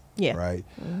forward. Yeah. Right.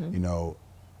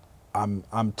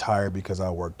 I'm tired because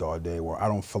I worked all day, or I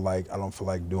don't feel like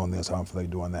doing this, I don't feel like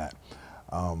doing that.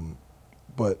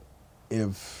 But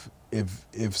if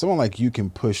someone like you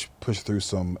can push through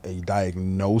a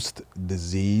diagnosed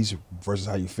disease versus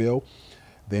how you feel,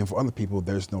 then for other people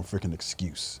there's no freaking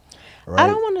excuse. Right? I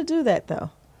don't want to do that though.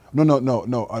 No.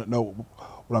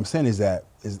 What I'm saying is that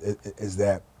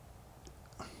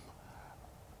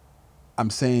I'm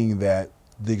saying that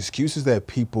the excuses that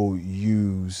people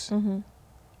use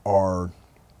are,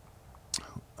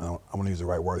 I want to use the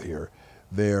right word here,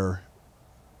 they're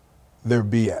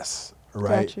BS,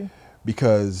 right? Got you.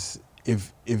 Because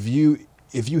if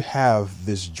you have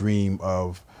this dream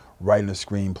of writing a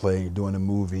screenplay, doing a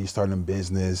movie, starting a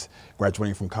business,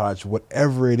 graduating from college,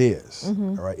 whatever it is, all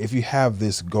right? If you have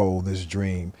this goal, this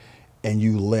dream, and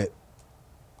you let,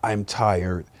 I'm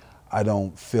tired, I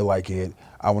don't feel like it,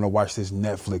 I want to watch this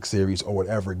Netflix series or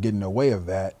whatever, get in the way of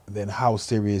that, then how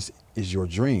serious is your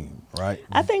dream, right?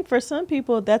 I think for some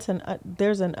people there's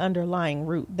an underlying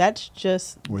root. That's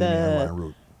just underlying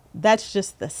root? That's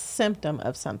just the symptom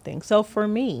of something. So for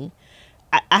me,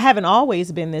 I haven't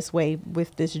always been this way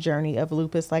with this journey of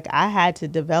lupus. Like, I had to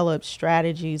develop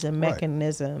strategies and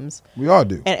mechanisms. We all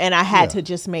do. And I had to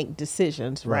just make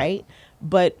decisions, right?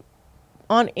 But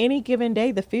on any given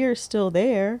day, the fear is still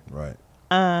there. Right.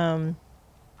 And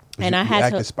I had had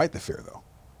to, to, despite the fear, though.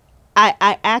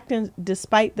 I acted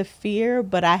despite the fear,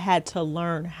 but I had to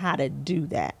learn how to do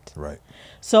that. Right.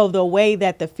 So the way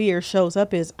that the fear shows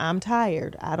up is, I'm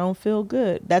tired, I don't feel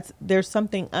good. There's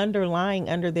something underlying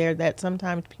under there that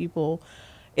sometimes people,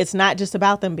 it's not just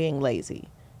about them being lazy.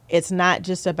 It's not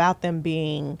just about them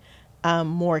being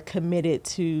more committed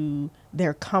to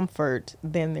their comfort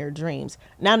than their dreams.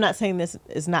 Now, I'm not saying this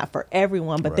is not for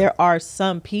everyone, but there are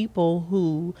some people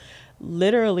who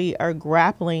literally are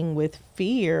grappling with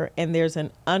fear, and there's an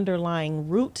underlying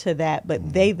root to that,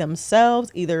 but they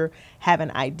themselves either haven't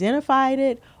identified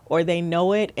it, or they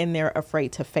know it and they're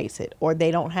afraid to face it, or they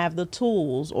don't have the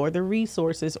tools or the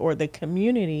resources or the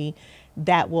community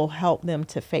that will help them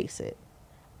to face it.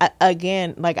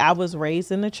 Again, like, I was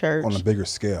raised in the church. On a bigger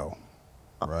scale,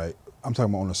 right? I'm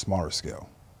talking about on a smaller scale,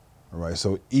 all right?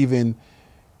 So even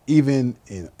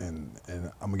in, and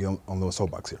I'm gonna get on a little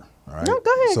soapbox here, all right? No,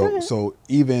 go ahead. So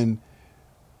even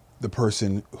the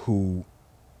person who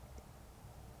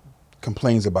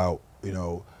complains about,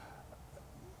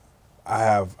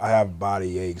 I have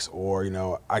body aches,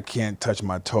 or I can't touch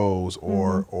my toes,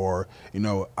 or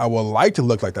I would like to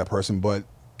look like that person, but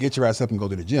get your ass up and go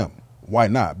to the gym. Why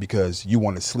not? Because you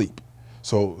want to sleep.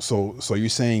 So you're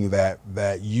saying that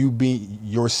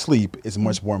your sleep is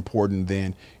much more important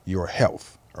than your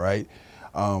health, right?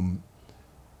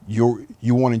 You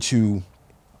wanted to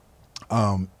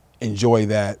enjoy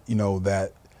that,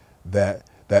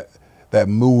 that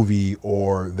movie,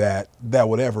 or that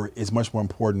whatever is much more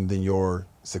important than your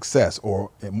success, or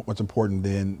what's important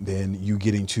than you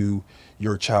getting to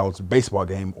your child's baseball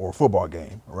game or football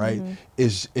game, right?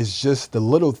 Is just the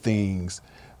little things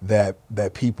that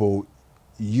people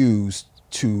use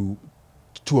to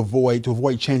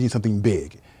avoid changing something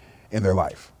big in their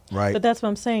life, right? But that's what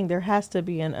I'm saying. There has to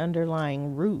be an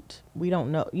underlying root. We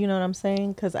don't know. You know what I'm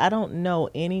saying? Because I don't know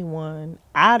anyone.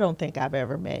 I don't think I've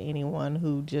ever met anyone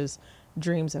who just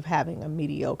dreams of having a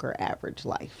mediocre average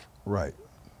life. Right.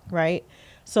 Right.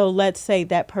 So let's say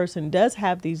that person does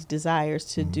have these desires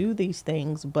to do these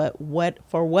things, but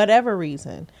for whatever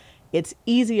reason, it's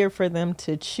easier for them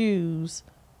to choose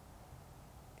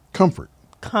Comfort.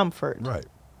 Right.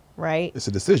 Right. It's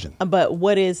a decision. But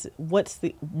what's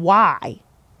the why?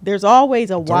 There's always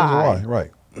a why.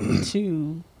 Right.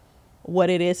 To what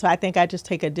it is. So I think I just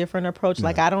take a different approach.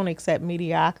 Like, I don't accept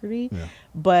mediocrity,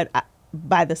 but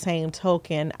by the same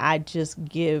token, I just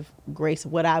give grace.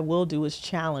 What I will do is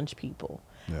challenge people.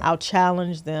 I'll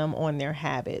challenge them on their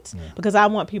habits because I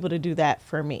want people to do that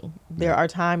for me. There are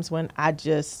times when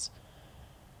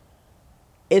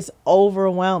it's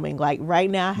overwhelming. Like right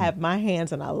now I have my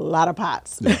hands in a lot of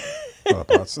pots. A lot of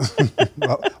pots. a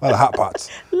lot of hot pots.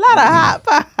 A lot of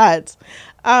hot pots.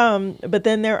 But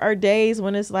then there are days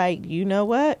when it's like, you know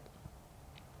what?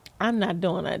 I'm not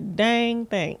doing a dang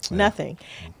thing. Nothing.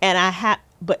 And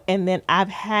and then I've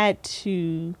had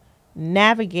to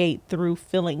navigate through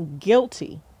feeling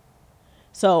guilty.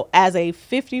 So as a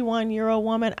 51-year-old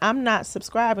woman, I'm not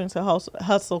subscribing to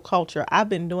hustle culture. I've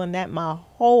been doing that my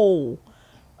whole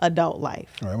adult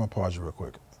life. All right, I'm going to pause you real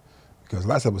quick. Because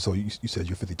last episode, you said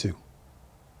you're 52.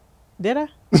 Did I?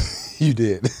 You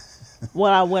did.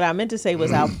 What I meant to say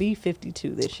was I'll be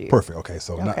 52 this year. Perfect. Okay,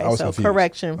 so I was confused.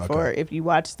 Correction for if you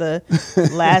watched the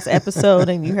last episode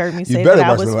and you heard me say that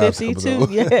I was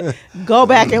 52. Go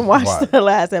back and watch the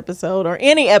last episode or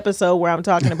any episode where I'm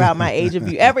talking about my age. If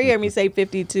you ever hear me say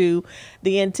 52,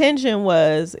 the intention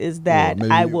is that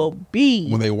I will be.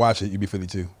 When they watch it, you'll be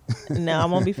 52. No, I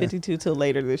won't be 52 till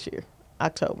later this year,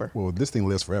 October. Well, this thing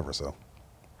lives forever, so.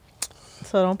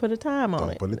 So don't put a time on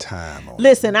it. Don't put a time on it.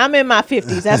 Listen, I'm in my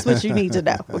 50s. That's what you need to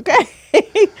know, okay?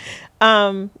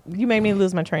 You made me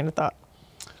lose my train of thought.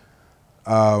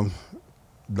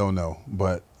 Don't know,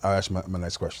 but I'll ask my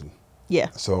next question.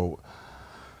 Yeah. So,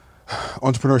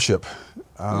 entrepreneurship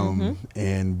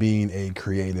and being a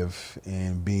creative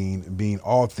and being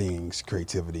all things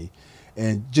creativity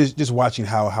and just watching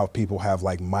how people have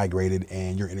like migrated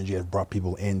and your energy has brought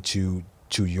people into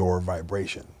your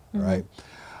vibration, right?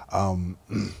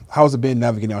 How's it been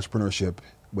navigating entrepreneurship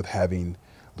with having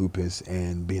Lupus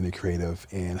and being a creative,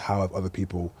 and how have other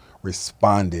people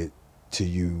responded to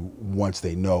you once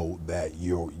they know that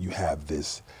you have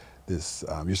this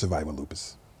you're surviving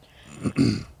lupus?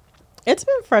 It's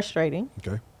been frustrating.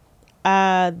 Okay.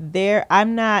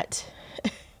 I'm not.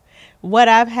 What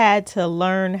I've had to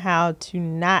learn how to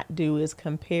not do is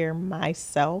compare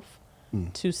myself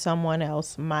to someone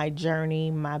else, my journey,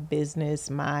 my business,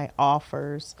 my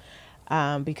offers.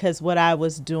 Because what I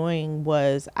was doing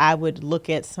was I would look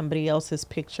at somebody else's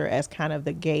picture as kind of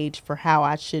the gauge for how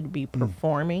I should be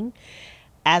performing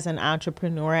as an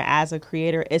entrepreneur, as a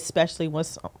creator, especially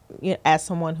as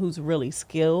someone who's really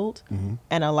skilled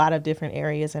in a lot of different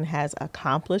areas and has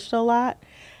accomplished a lot,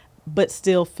 but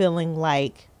still feeling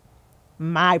like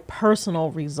my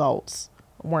personal results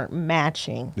weren't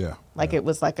matching. It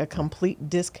was like a complete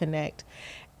disconnect.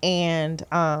 And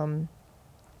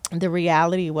the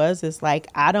reality is like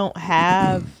I don't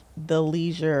have the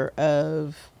leisure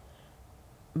of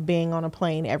being on a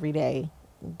plane every day,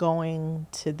 going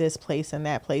to this place and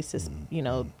that place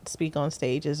to speak on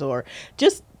stages, or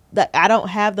just that I don't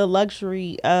have the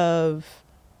luxury of,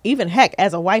 even heck,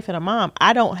 as a wife and a mom,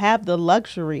 I don't have the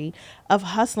luxury of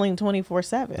hustling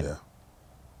 24/7.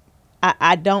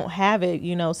 I don't have it.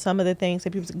 Some of the things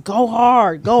that people say, go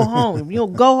hard, go home.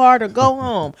 Go hard or go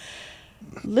home.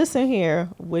 Listen here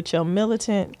with your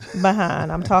militant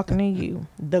behind. I'm talking to you.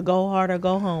 The go hard or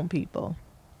go home people.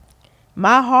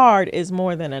 My hard is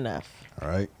more than enough. All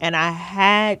right. And I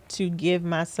had to give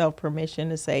myself permission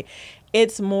to say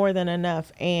it's more than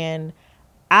enough. And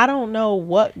I don't know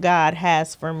what God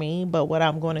has for me, but what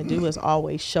I'm going to do is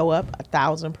always show up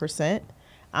 1,000%.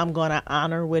 I'm going to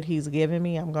honor what he's given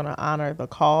me. I'm going to honor the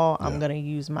call. I'm going to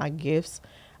use my gifts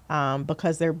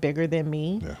because they're bigger than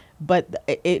me. But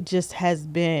it just has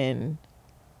been,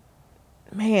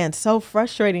 man, so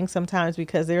frustrating sometimes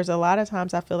because there's a lot of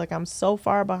times I feel like I'm so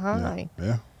far behind.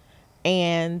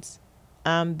 And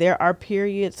there are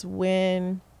periods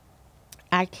when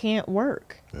I can't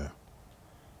work.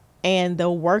 And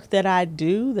the work that I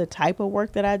do, the type of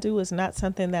work that I do, is not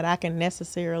something that I can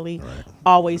necessarily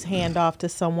always hand off to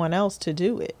someone else to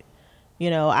do it. You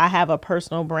know, I have a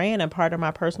personal brand, and part of my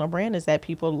personal brand is that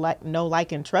people know,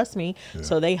 like, and trust me. Yeah.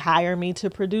 So they hire me to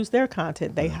produce their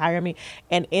content. They hire me.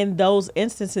 And in those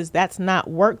instances, that's not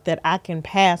work that I can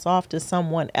pass off to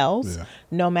someone else,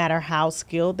 no matter how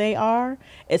skilled they are,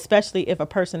 especially if a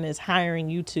person is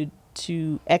hiring you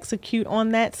to execute on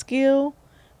that skill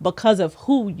because of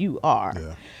who you are.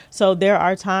 Yeah. So there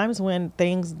are times when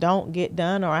things don't get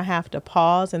done, or I have to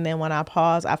pause. And then when I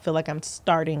pause, I feel like I'm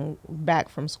starting back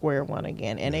from square one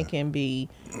again. And it can be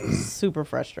super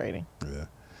frustrating. Yeah.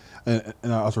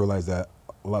 And I also realize that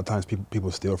a lot of times people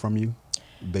steal from you.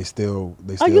 They steal.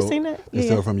 Oh, you seen that? They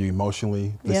steal from you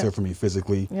emotionally. They steal from you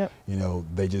physically. Yep. You know,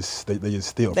 they just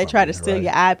steal. They try to steal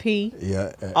your IP.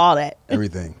 Yeah. All that.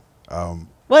 Everything.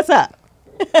 What's up?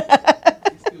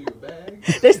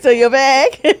 They steal your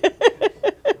bag.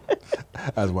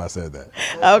 That's why I said that.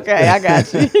 Okay, I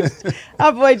got you.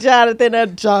 Our boy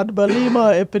Jonathan, John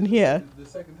Balima up in here. The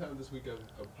second time this week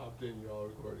I've popped in, you're all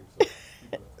recording. So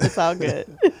it's all good.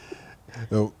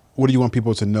 So what do you want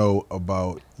people to know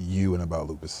about you and about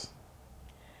Lupus?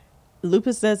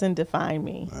 Lupus doesn't define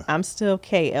me. I'm still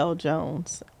KL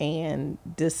Jones. And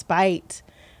despite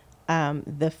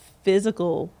the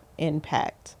physical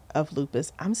impact of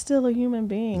lupus, I'm still a human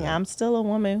being. I'm still a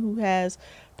woman who has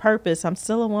purpose. I'm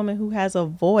still a woman who has a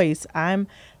voice. I'm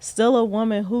still a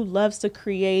woman who loves to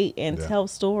create and tell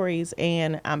stories,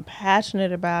 and I'm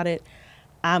passionate about it.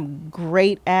 I'm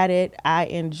great at it. I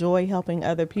enjoy helping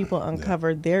other people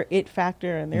uncover their it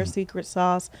factor and their secret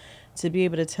sauce to be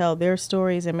able to tell their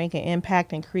stories and make an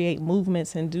impact and create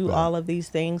movements and do all of these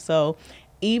things. So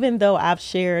even though I've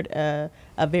shared a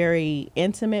very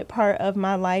intimate part of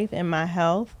my life and my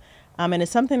health, and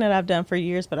it's something that I've done for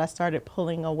years, but I started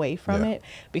pulling away from it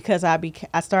because I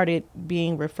started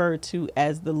being referred to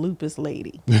as the lupus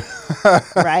lady,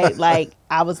 right? Like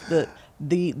I was the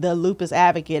lupus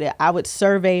advocate. I would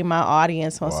survey my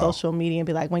audience on social media and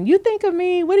be like, when you think of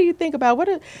me, what do you think about?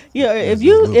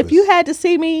 If you had to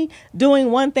see me doing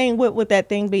one thing, what would that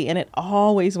thing be? And it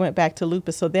always went back to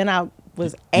lupus. So then I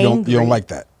was angry. You don't like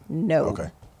that? No. Okay.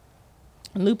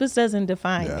 Lupus doesn't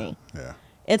define me. Yeah.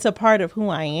 It's a part of who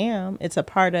I am. It's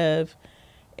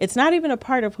not even a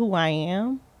part of who I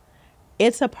am.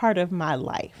 It's a part of my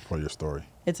life. For your story.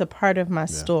 It's a part of my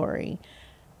story.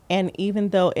 And even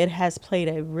though it has played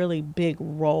a really big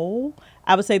role,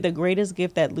 I would say the greatest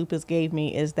gift that lupus gave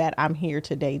me is that I'm here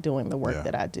today doing the work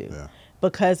that I do. Yeah.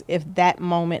 Because if that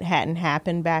moment hadn't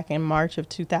happened back in March of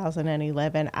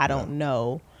 2011, I don't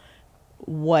know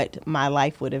what my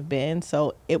life would have been.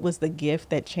 So it was the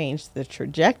gift that changed the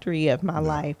trajectory of my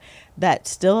life that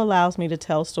still allows me to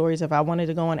tell stories. If I wanted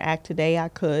to go and act today, I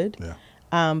could.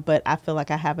 But I feel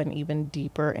like I have an even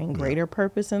deeper and greater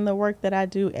purpose in the work that I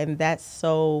do. And that's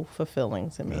so fulfilling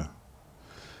to me.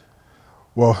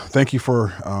 Well, thank you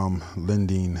for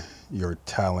lending your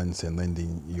talents and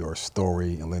lending your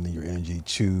story and lending your energy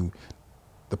to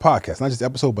the podcast, not just the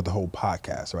episode, but the whole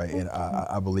podcast, right? And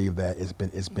I believe that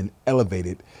it's been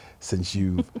elevated since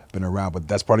you've been around, but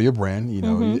that's part of your brand, you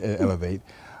know, elevate.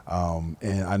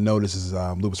 And I know this is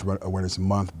Lupus Awareness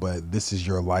Month, but this is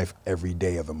your life every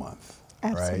day of the month.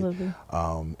 Absolutely.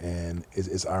 Right? And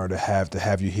it's an honor to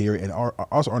have you here, and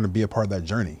also honor to be a part of that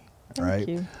journey. Thank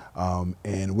you.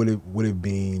 And would it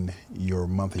being your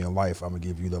month in your life, I'm gonna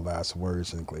give you the last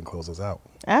words and close us out.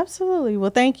 Absolutely.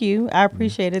 Well, thank you. I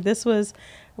appreciate it. This was,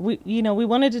 we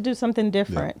wanted to do something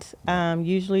different.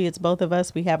 Usually it's both of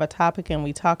us. We have a topic and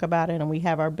we talk about it and we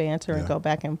have our banter and go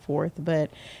back and forth.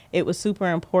 But it was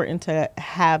super important to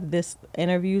have this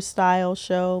interview style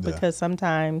show because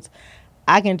sometimes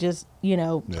I can just,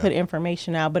 put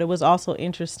information out. But it was also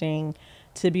interesting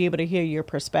to be able to hear your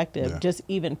perspective, just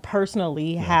even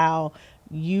personally, how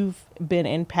you've been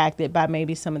impacted by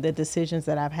maybe some of the decisions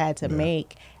that I've had to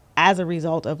make as a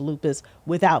result of lupus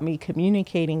without me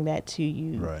communicating that to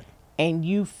you. Right. And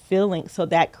you feeling, so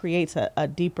that creates a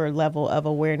deeper level of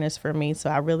awareness for me. So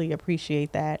I really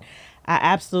appreciate that. I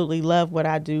absolutely love what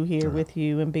I do here with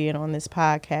you and being on this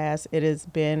podcast. It has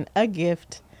been a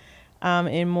gift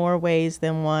in more ways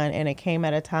than one. And it came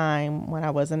at a time when I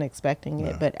wasn't expecting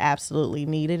it, but absolutely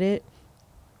needed it.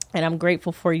 And I'm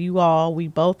grateful for you all. We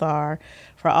both are.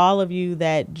 For all of you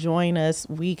that join us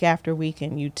week after week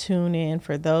and you tune in,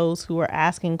 for those who are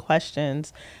asking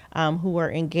questions, who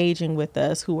are engaging with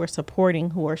us, who are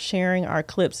supporting, who are sharing our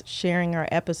clips, sharing our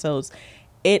episodes,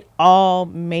 it all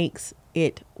makes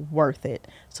it worth it.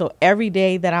 So every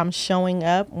day that I'm showing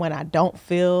up when I don't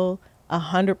feel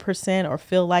 100% or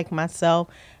feel like myself,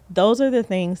 those are the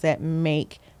things that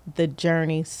make the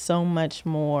journey so much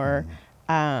more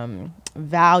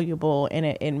valuable, and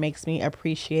it makes me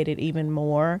appreciate it even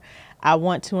more. I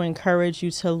want to encourage you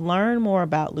to learn more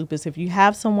about lupus. If you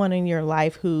have someone in your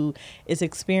life who is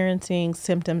experiencing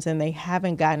symptoms and they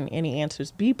haven't gotten any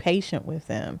answers, be patient with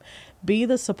them. Be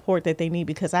the support that they need,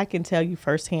 because I can tell you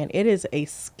firsthand, it is a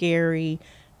scary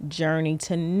journey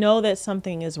to know that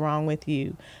something is wrong with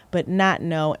you, but not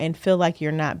know and feel like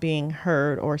you're not being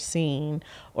heard or seen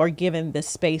or given the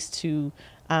space to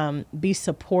be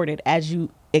supported as you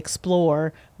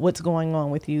explore what's going on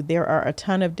with you. There are a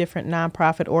ton of different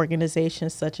nonprofit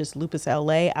organizations such as Lupus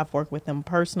LA. I've worked with them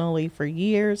personally for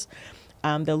years.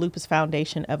 The Lupus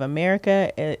Foundation of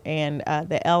America and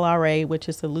the LRA, which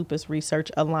is the Lupus Research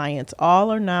Alliance.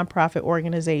 All are nonprofit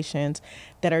organizations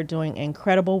that are doing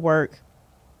incredible work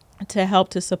to help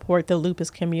to support the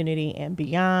lupus community and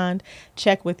beyond.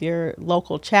 Check with your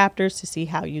local chapters to see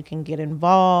how you can get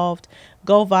involved.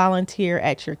 Go volunteer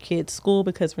at your kid's school,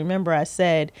 because remember I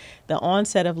said the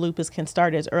onset of lupus can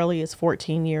start as early as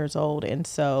 14 years old. And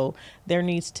so there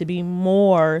needs to be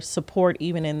more support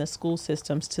even in the school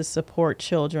systems to support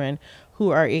children who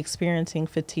are experiencing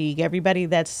fatigue. Everybody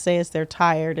that says they're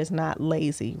tired is not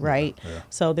lazy, right? Yeah.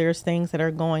 So there's things that are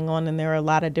going on, and there are a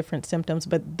lot of different symptoms,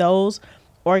 but those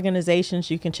organizations,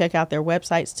 you can check out their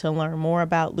websites to learn more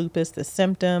about lupus, the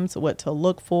symptoms, what to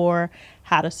look for,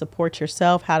 how to support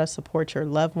yourself, how to support your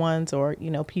loved ones, or,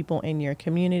 people in your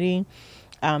community.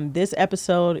 This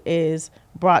episode is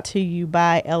brought to you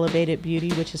by Elevated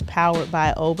Beauty, which is powered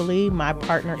by Oberly, my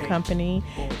partner company,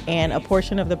 and a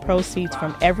portion of the proceeds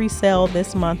from every sale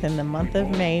this month, in the month of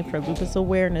May for Lupus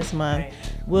Awareness Month,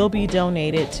 will be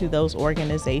donated to those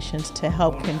organizations to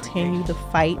help continue the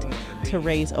fight to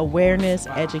raise awareness,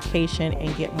 education,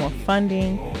 and get more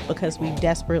funding, because we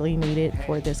desperately need it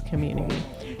for this community.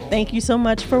 Thank you so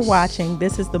much for watching.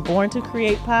 This is the Born to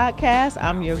Create podcast.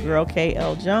 I'm your girl,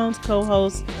 KL Jones,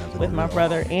 co-host with my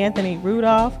brother, Anthony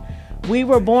Rudolph. We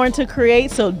were born to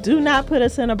create, so do not put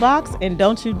us in a box, and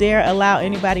don't you dare allow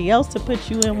anybody else to put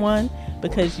you in one,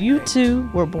 because you too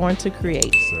were born to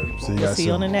create. See you guys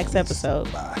on the next episode.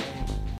 Bye.